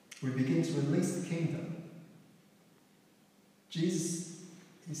 we begin to release the kingdom. Jesus,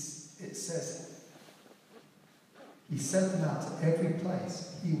 it says, he sent them out to every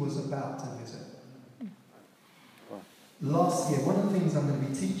place he was about to visit. Last year, one of the things I'm going to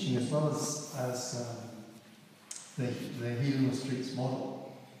be teaching, as well as the Healing on the Streets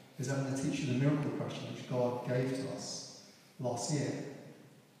model, is I'm going to teach you the miracle question which God gave to us last year.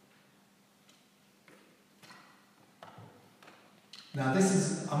 Now,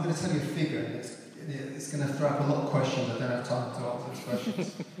 I'm going to tell you a figure, and it's going to throw up a lot of questions. I don't have time to answer those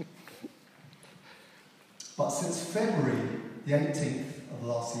questions. But since February the 18th of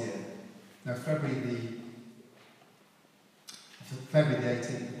last year, February the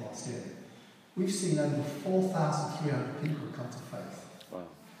 18th of last year, we've seen over 4,300 people come to faith. Wow.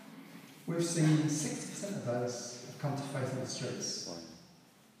 We've seen 60% of those have come to faith in the streets. Wow.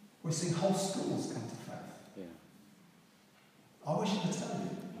 We've seen whole schools come to faith. Yeah. I wish I could tell you.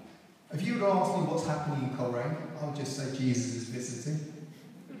 If you were to ask me what's happening in Coleraine, I would just say Jesus is visiting.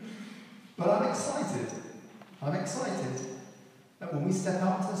 But I'm excited. I'm excited that when we step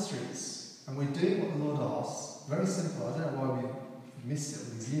out into the streets and we're doing what the Lord asks, very simple, I don't know why we've missed it all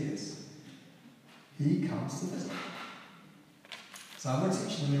these years, he comes to visit. So I'm going to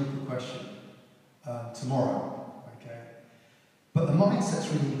teach you the miracle question tomorrow, okay? But the mindset's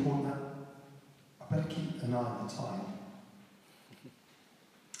really important. I better keep an eye on the time.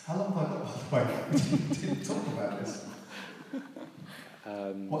 How long have I got, by the way? We didn't talk about this.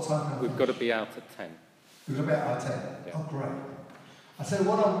 What time? We've got to be out at 10. We've got to be out at 10? Yeah. Oh, great. I tell you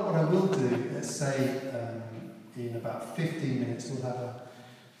what I will do, let's say in about 15 minutes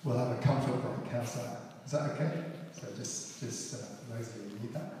we'll have a comfort break. How's that? Is that okay? So just for those of you who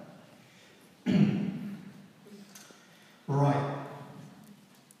need that. Right.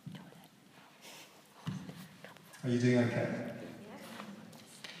 Are you doing okay?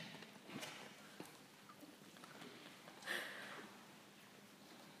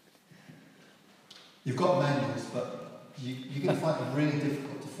 You've got manuals, but you're going to find it really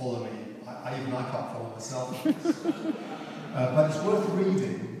difficult to follow me. I can't follow myself. But it's worth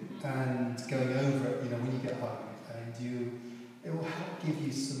reading and going over it, when you get home. And it will help give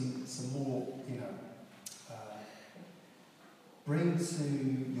you some more, bring to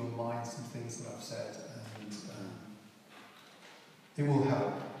your mind some things that I've said, and it will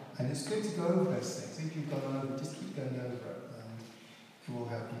help. And it's good to go over those things. If you've gone over, just keep going over it. will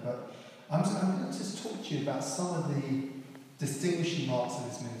help you. But I'm going to just talk to you about some of the distinguishing marks of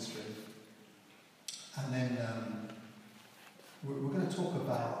this ministry. And then we're going to talk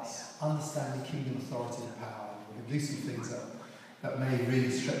about understanding kingdom authority and power. We're going to do some things that may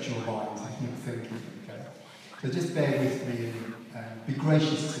really stretch your mind and your thinking. Okay? So just bear with me and be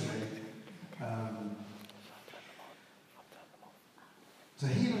gracious to me. So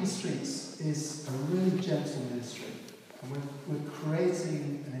Healing on the Streets is a really gentle ministry, and we're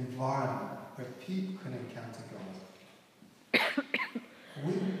creating an environment where people can encounter God.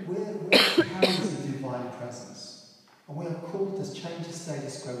 We're carriers of divine presence, and we are called to change the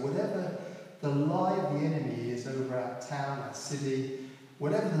status quo. Whatever the lie of the enemy is over our town, our city,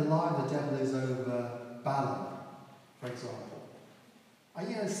 whatever the lie of the devil is over Balaam, for example. And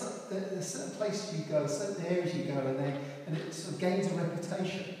there's certain places you go, certain areas you go, and it sort of gains a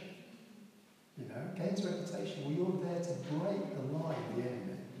reputation. Gains a reputation. Well, you're there to break the lie of the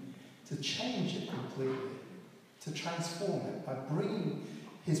enemy, to change it completely, to transform it by bringing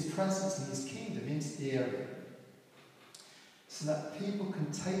his presence and his kingdom into the area, so that people can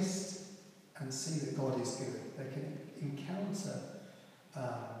taste and see that God is good. They can encounter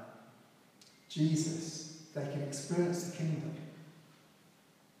Jesus. They can experience the kingdom.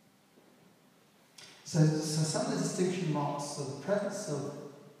 So some of the distinction marks are the presence of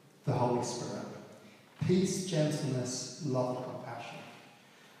the Holy Spirit, peace, gentleness, love, and compassion.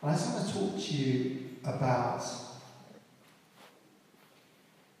 And I just want to talk to you about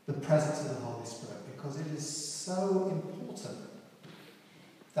the presence of the Holy Spirit, because it is so important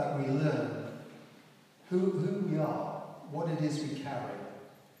that we learn who we are, what it is we carry,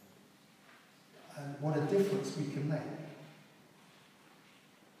 and what a difference we can make.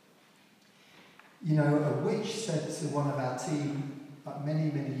 A witch said to one of our team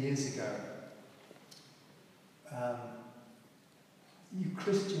many, many years ago, you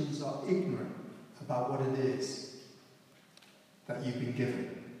Christians are ignorant about what it is that you've been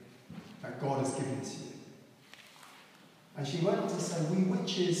given, that God has given to you. And she went on to say, we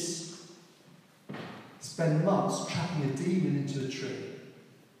witches spend months trapping a demon into a tree.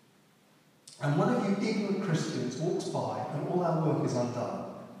 And one of you ignorant Christians walks by and all our work is undone.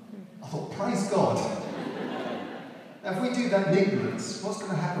 I thought, praise God. Now, if we do that in ignorance, what's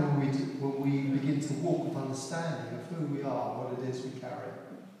going to happen when we begin to walk with understanding of who we are, what it is we carry?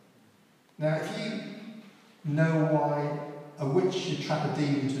 Now, if you know why a witch should trap a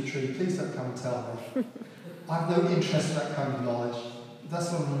demon into a tree, please don't come and tell me. I have no interest in that kind of knowledge. If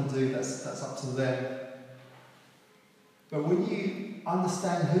that's what I'm going to do, that's up to them. But when you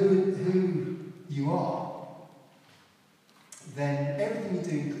understand who you are, then everything you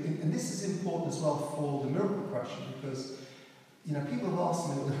do, and this is important as well for the miracle question, because people have asked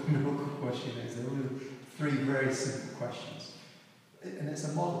me what the miracle question is. They're really three very simple questions, and it's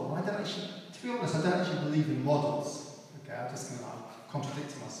a model. And to be honest, I don't actually believe in models. Okay, I'm just going to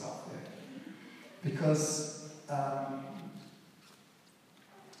contradict myself here, because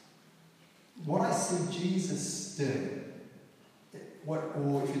what I see Jesus do,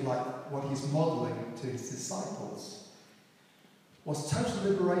 or if you like, what he's modelling to his disciples, was total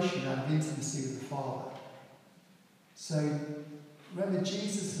liberation out of intimacy with the Father. So, remember,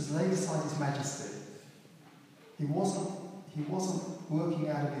 Jesus has laid aside his majesty. He wasn't working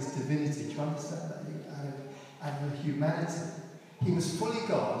out of his divinity. Do you understand that? Out of humanity. He was fully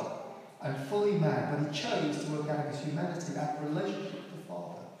God and fully man, but he chose to work out of his humanity, out of relationship with the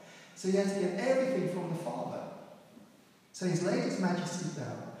Father. So he had to get everything from the Father. So he's laid his majesty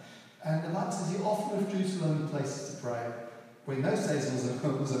down. And the Bible says he often withdrew to lonely places to pray. Well, in those days it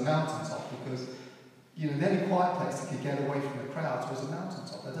was a mountaintop, because the only quiet place that could get away from the crowds was a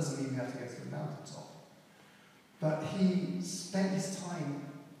mountaintop. That doesn't mean you have to go to the mountaintop. But he spent his time,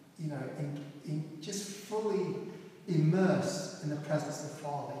 in just fully immersed in the presence of the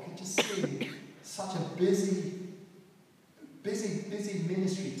Father. You could just see such a busy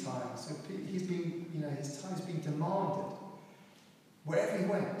ministry time. So he's been, his time's been demanded. Wherever he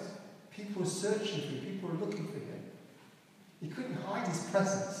went, people were searching for him, people were looking for him. He couldn't hide his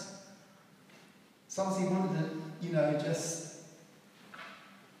presence. Sometimes he wanted to, he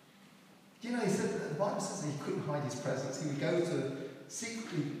said, the Bible says that he couldn't hide his presence. He would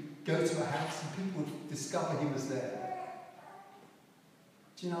secretly go to a house and people would discover he was there.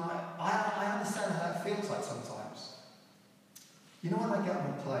 Do you know, I understand how that feels like sometimes. When I get on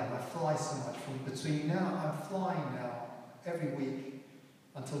a plane, I fly so much I'm flying now every week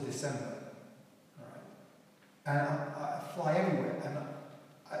until December. And I fly everywhere. And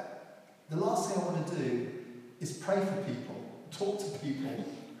the last thing I want to do is pray for people, talk to people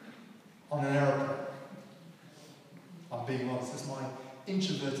on an aeroplane. I'm being honest,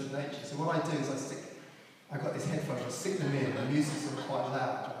 introverted nature. So what I do is I've got these headphones, I stick them in, the music's quite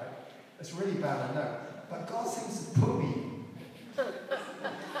loud, right? It's really bad, I know. But God seems to put me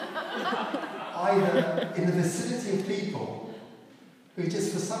either in the vicinity of people who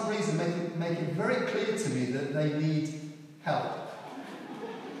just for some reason make it very clear to me that they need help.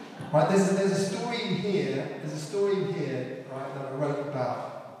 Right, there's a story in here, right, that I wrote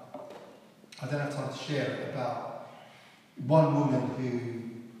about, I don't have time to share it, about one woman who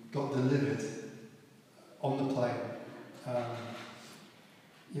got delivered on the plane. A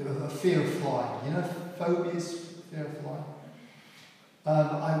fear of flying, phobias, fear of flying.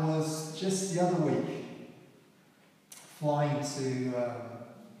 I was just the other week flying to,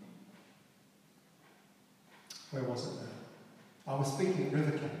 where was it now? I was speaking at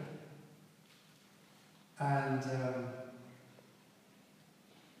River Camp. And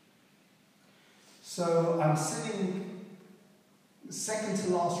so I'm sitting second to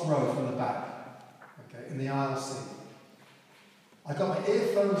last row from the back, okay, in the aisle seat. I got my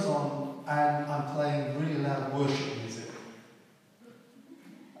earphones on and I'm playing really loud worship music.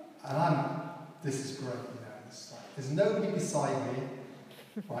 And this is great, it's like, there's nobody beside me,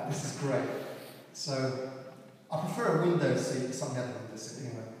 right, this is great. So I prefer a window seat to some other window seat,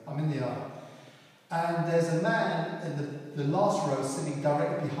 anyway, I'm in the aisle. And there's a man in the last row sitting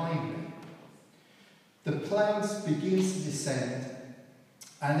directly behind me. The plane begins to descend,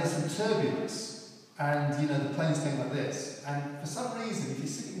 and there's some turbulence, and the plane's going like this. And for some reason, if you're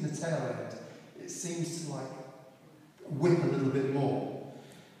sitting in the tail end, it seems to whip a little bit more.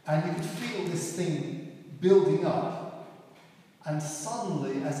 And you could feel this thing building up, and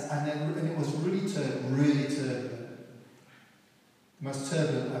suddenly, and it was really turbulent, the most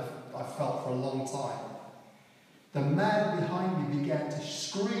turbulent I've felt for a long time. The man behind me began to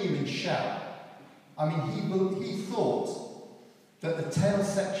scream and shout. I mean, he thought that the tail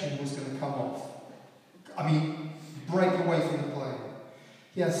section was going to come off. Break away from the plane.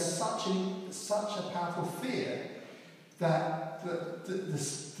 He has such a powerful fear that the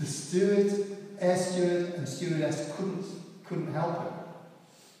steward, air steward, and stewardess couldn't help him.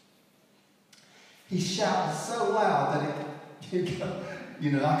 He shouted so loud that I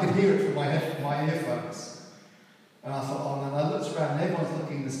could hear it from my earphones. And I thought, and I looked around and everyone's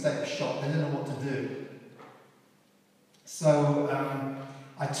looking in a state of shock. They don't know what to do. So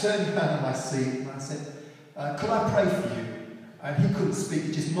I turned around in my seat and I said, could I pray for you? And he couldn't speak,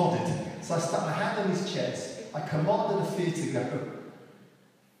 he just nodded. So I stuck my hand on his chest, I commanded the fear to go,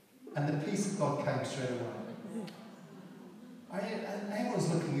 and the peace of God came straight away. And everyone's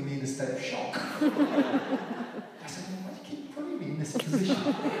looking at me in a state of shock. I said, why do you keep putting me in this position?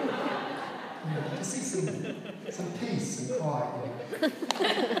 I just see some peace and quiet.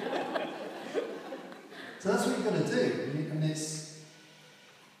 So that's what you've got to do. And it's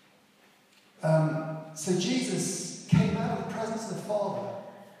so Jesus came out of the presence of the Father,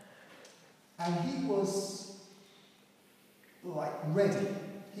 and he was ready.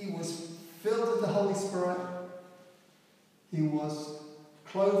 He was filled with the Holy Spirit. He was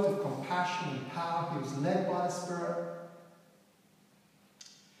clothed with compassion and power. He was led by the Spirit.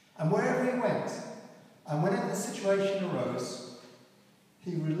 And wherever he went, and whenever the situation arose,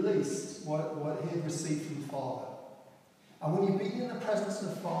 he released what he had received from the Father. And when you've been in the presence of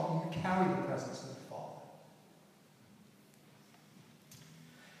the Father, you carry the presence of the Father.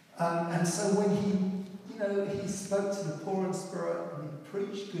 And so when he spoke to the poor in spirit and he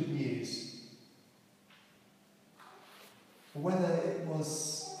preached good news, whether it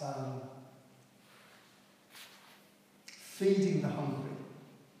was feeding the hungry,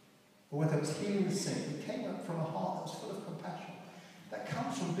 or whether it was healing the sick, it came up from a heart that was full of compassion. That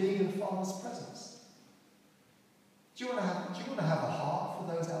comes from being in the Father's presence. Do you want to have a heart for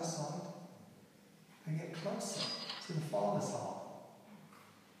those outside? And get closer to the Father's heart.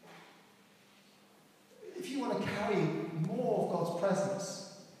 If you want to carry more of God's presence,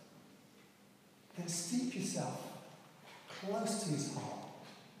 then steep yourself close to his heart,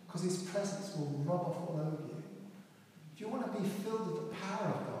 because his presence will rub off all over you. If you want to be filled with the power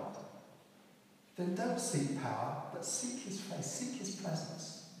of God, then don't seek power, but seek his face, seek his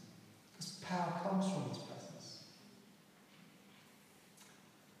presence, because power comes from his presence.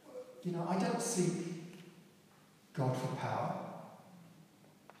 I don't seek God for power.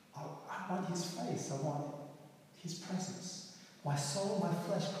 I want his face, I want his presence. My soul, my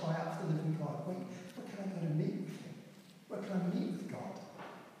flesh cry out for the living God. Wait, where can I go to meet with him? Where can I meet with God?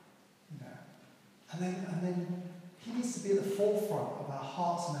 And then he needs to be at the forefront of our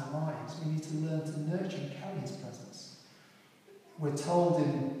hearts and our minds. We need to learn to nurture and carry his presence. We're told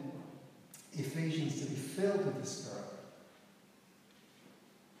in Ephesians to be filled with the Spirit.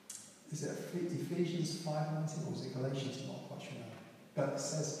 is it Ephesians 5:19 or is it Galatians? I'm not quite sure now. But it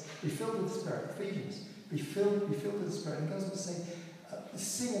says, be filled with the Spirit. Ephesians, be filled with the Spirit. And it goes on to say,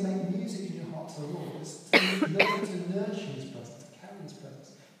 sing and make music in your heart to the Lord. It's learn to nurture His presence, to carry His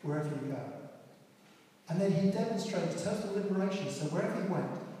presence wherever you go. And then He demonstrates total liberation. So wherever He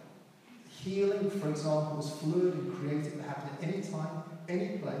went, healing, for example, was fluid and creative. It happened at any time,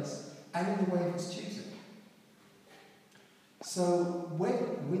 any place, and in the way of His choosing. So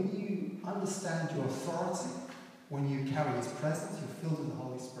when you understand your authority, when you carry His presence, you're filled with the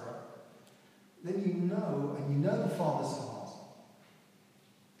Holy Spirit, then you know the Father's heart.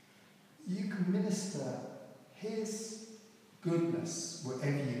 You can minister His goodness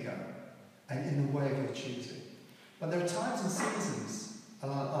wherever you go and in the way of your choosing. But there are times and seasons,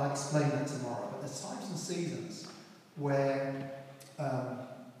 and I'll explain that tomorrow, but there's times and seasons where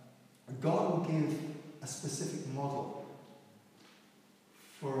God will give a specific model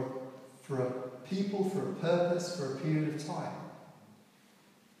for a people, for a purpose, for a period of time.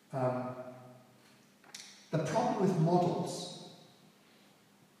 The problem with models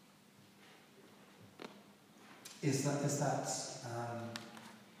is that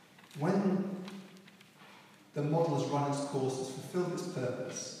when the model has run its course, has fulfilled its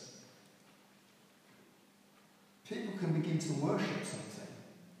purpose, people can begin to worship something.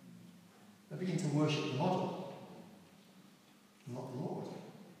 They begin to worship the model, not the Lord.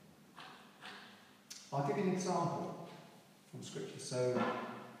 I'll give you an example from Scripture. So,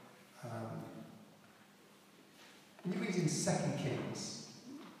 when you read in 2 Kings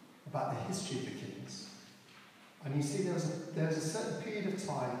about the history of the kings, and you see there was a certain period of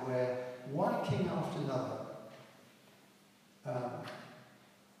time where one king after another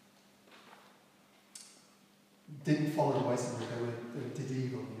didn't follow the ways of the Lord. They did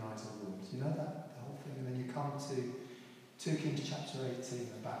evil in the eyes of the Lord. You know that, the whole thing? And then you come to 2 Kings chapter 18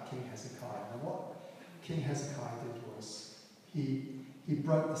 about King Hezekiah. Now what King Hezekiah did was he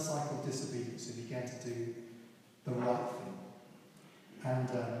broke the cycle of disobedience and began to do the right thing. And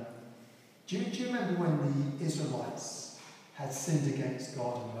do you remember when the Israelites had sinned against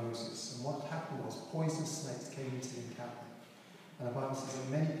God and Moses? And what happened was poisonous snakes came into the encampment. And the Bible says that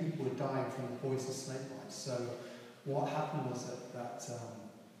many people were dying from the poisonous snake bites. So what happened was that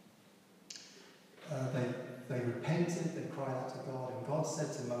they repented, they cried out to God, and God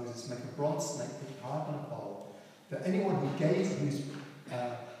said to Moses, make a bronze snake, put it hard on a pole, that anyone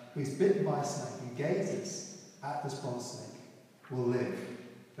who's bitten by a snake and gazes at this bronze snake will live,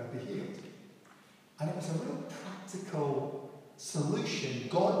 they'll be healed. And it was a real practical solution,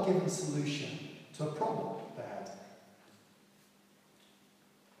 God-given solution to a problem they had.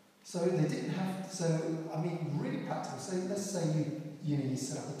 So they didn't have to, really practical. So let's say you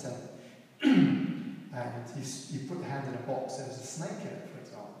set up a tent and you put your hand in a box, there's a snake in it, for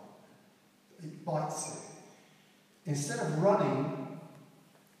example. It bites you. Instead of running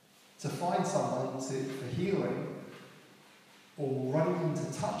to find someone for healing or running in to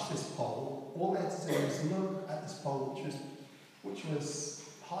touch this pole, all they had to do was look at this pole which was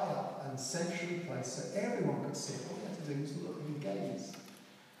high up and centrally placed so everyone could see it. All they had to do was look and gaze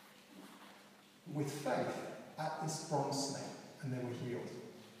with faith at this bronze snake, and they were healed.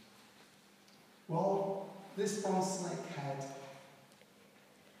 Well, this bronze snake had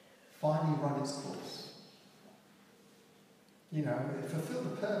finally run its course. It fulfilled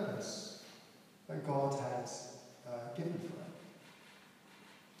the purpose that God had given for it.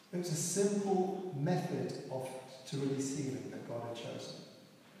 It was a simple method to release healing that God had chosen.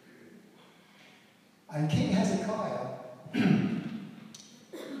 And King Hezekiah,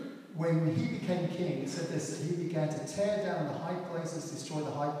 when he became king, it said this, that he began to tear down the high places, destroy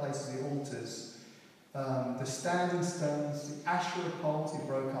the high places, the altars, the standing stones, the Asherah poles he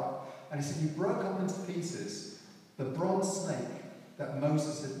broke up. And he said he broke up into pieces the bronze snake that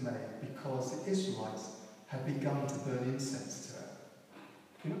Moses had made because the Israelites had begun to burn incense to it.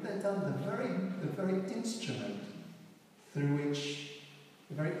 You know what they'd done? The very instrument through which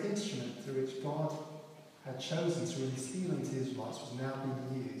God had chosen to release healing to the Israelites was now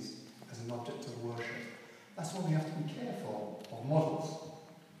being used as an object of worship. That's why we have to be careful of models.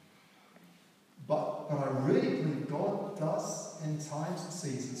 But I really believe God does, in times and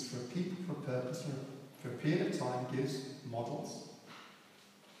seasons, for a people, for a purpose, for a period of time, gives models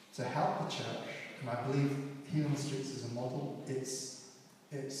to help the church. And I believe Healing Streets is a model. It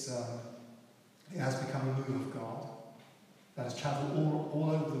has become a move of God that has travelled all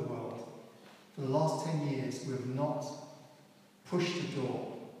over the world. For the last 10 years, we have not pushed the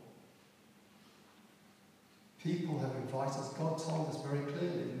door. People have invited us. God told us very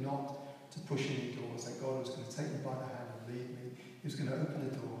clearly not to push any doors, that God was going to take me by the hand and lead me. He was going to open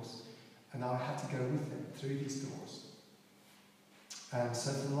the doors. And I had to go with him through these doors. And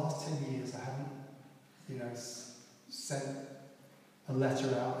so for the last 10 years, I haven't, sent a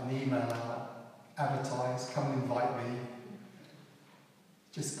letter out, an email out, advertised, come and invite me.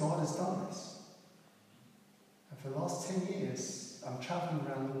 Just God has done this. And for the last 10 years, I'm travelling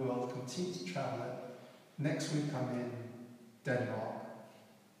around the world, continue to travel it. Next week I'm in Denmark,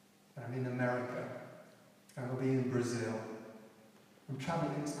 and I'm in America, and I'll be in Brazil. I'm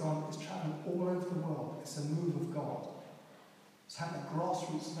travelling, it's travelling all over the world. It's a move of God. It's happening at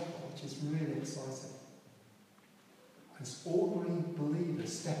grassroots level, which is really exciting. And it's ordinary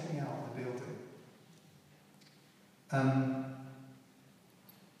believers stepping out of the building.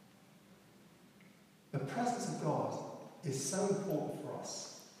 The presence of God is so important for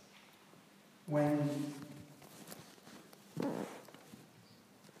us. When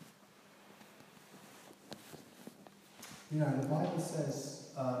the Bible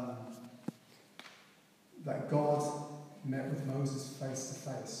says that God met with Moses face to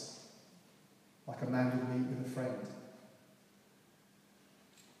face, like a man would meet with a friend.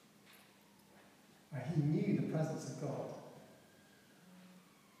 And he knew the presence of God.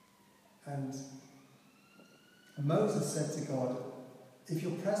 And Moses said to God, if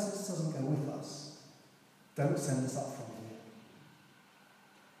your presence doesn't go with us, don't send us up from here.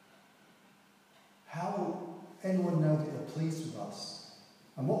 How will anyone know that you're pleased with us?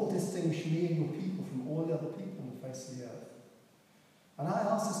 And what will distinguish me and your people from all the other people on the face of the earth? And I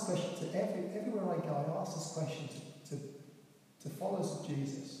ask this question to everywhere I go, I ask this question to followers of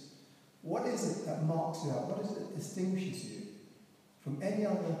Jesus. What is it that marks you out? What is it that distinguishes you from any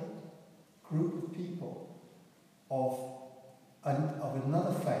other group of people of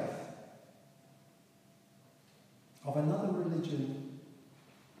another faith, of another religion?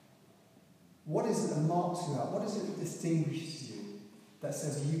 What is it that marks you out? What is it that distinguishes you, that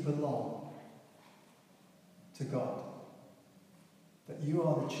says you belong to God? That you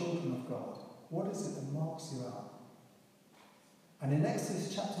are the children of God? What is it that marks you out? And in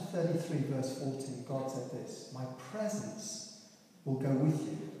Exodus chapter 33, verse 14, God said this: my presence will go with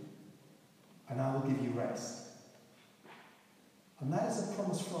you, and I will give you rest. And that is a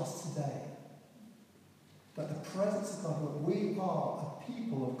promise for us today. That the presence of God, that we are a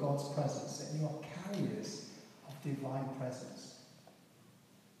people of God's presence, that you are carriers of divine presence.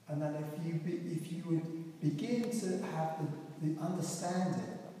 And that if you would begin to have the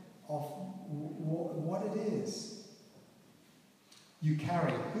understanding of what it is you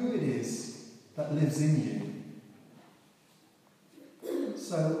carry, who it is that lives in you.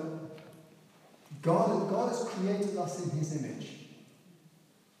 So, God has created us in his image.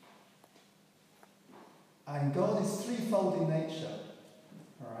 And God is threefold in nature.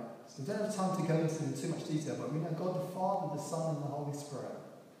 Alright? So I don't have time to go into too much detail, but we know God the Father, the Son, and the Holy Spirit.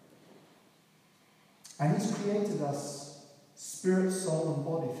 And he's created us spirit, soul, and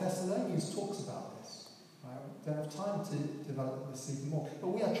body. Thessalonians talks about this. Right? We don't have time to develop this even more. But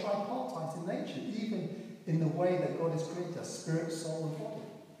we are tripartite in nature, even in the way that God has created us, spirit, soul, and body.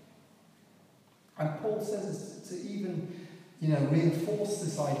 And Paul says to even, reinforce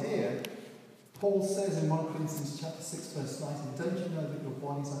this idea. Paul says in 1 Corinthians chapter 6, verse 19, don't you know that your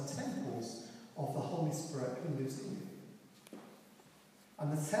bodies are temples of the Holy Spirit who lives in you?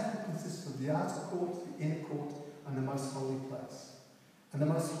 And the temple consists of the outer court, the inner court, and the most holy place. And the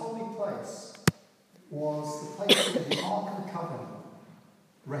most holy place was the place where the Ark of the Covenant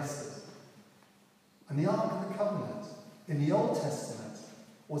rested. And the Ark of the Covenant, in the Old Testament,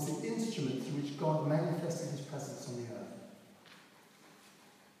 was the instrument through which God manifested his presence on the earth.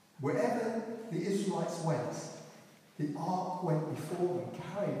 Wherever the Israelites went, the ark went before them,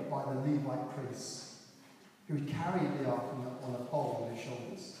 carried by the Levite priests, who would carry the ark on a pole on their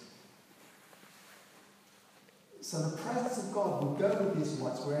shoulders. So the presence of God would go with the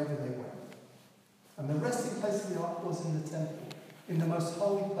Israelites wherever they went. And the resting place of the ark was in the temple, in the most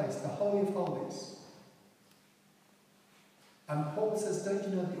holy place, the Holy of Holies. And Paul says, don't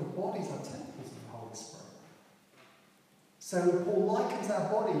you know that your bodies are temples of the Holy Spirit? So Paul likens our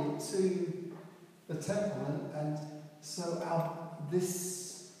body to the temple, and so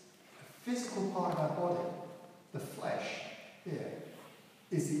this physical part of our body, the flesh here,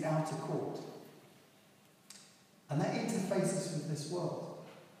 is the outer court. And that interfaces with this world.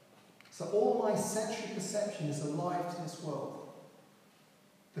 So all my sensory perception is alive to this world.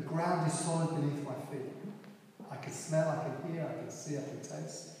 The ground is solid beneath my feet. I can smell, I can hear, I can see, I can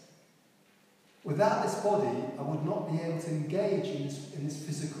taste. Without this body, I would not be able to engage in this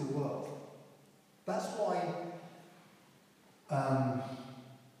physical world. That's why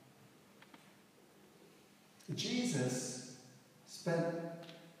Jesus spent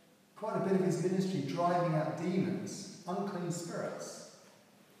quite a bit bit of his ministry driving out demons, unclean spirits,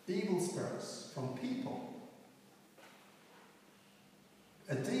 evil spirits from people.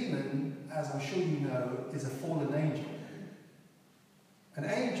 A demon, as I'm sure you know, is a fallen angel. And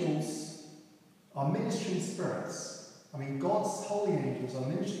angels are ministering spirits. I mean, God's holy angels are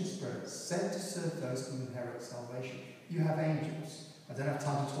ministering spirits sent to serve those who inherit salvation. You have angels. I don't have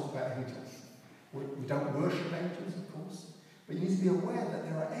time to talk about angels. We don't worship angels, of course. But you need to be aware that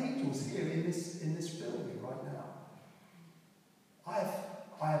there are angels here in this building right now.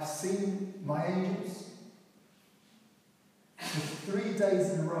 I have seen my angels. For 3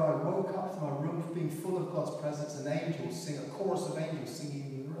 days in a row, I woke up to my room being full of God's presence and angels sing, a chorus of angels singing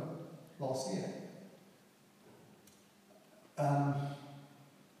in the room last year.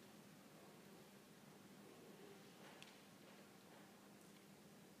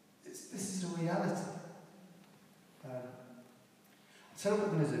 This is a reality. I'll tell you what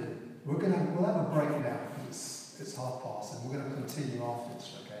we're going to do. We'll have a break now. It's past, and we're going to continue after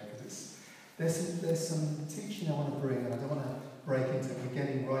this, okay? Because there's some teaching I want to bring, and I don't want to break into it. We're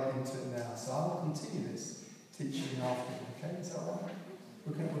getting right into it now, so I will continue this teaching after. Okay, is that all right?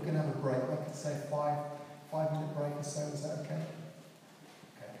 We're going to have a break. I could say 5 minute break or so. Is that okay?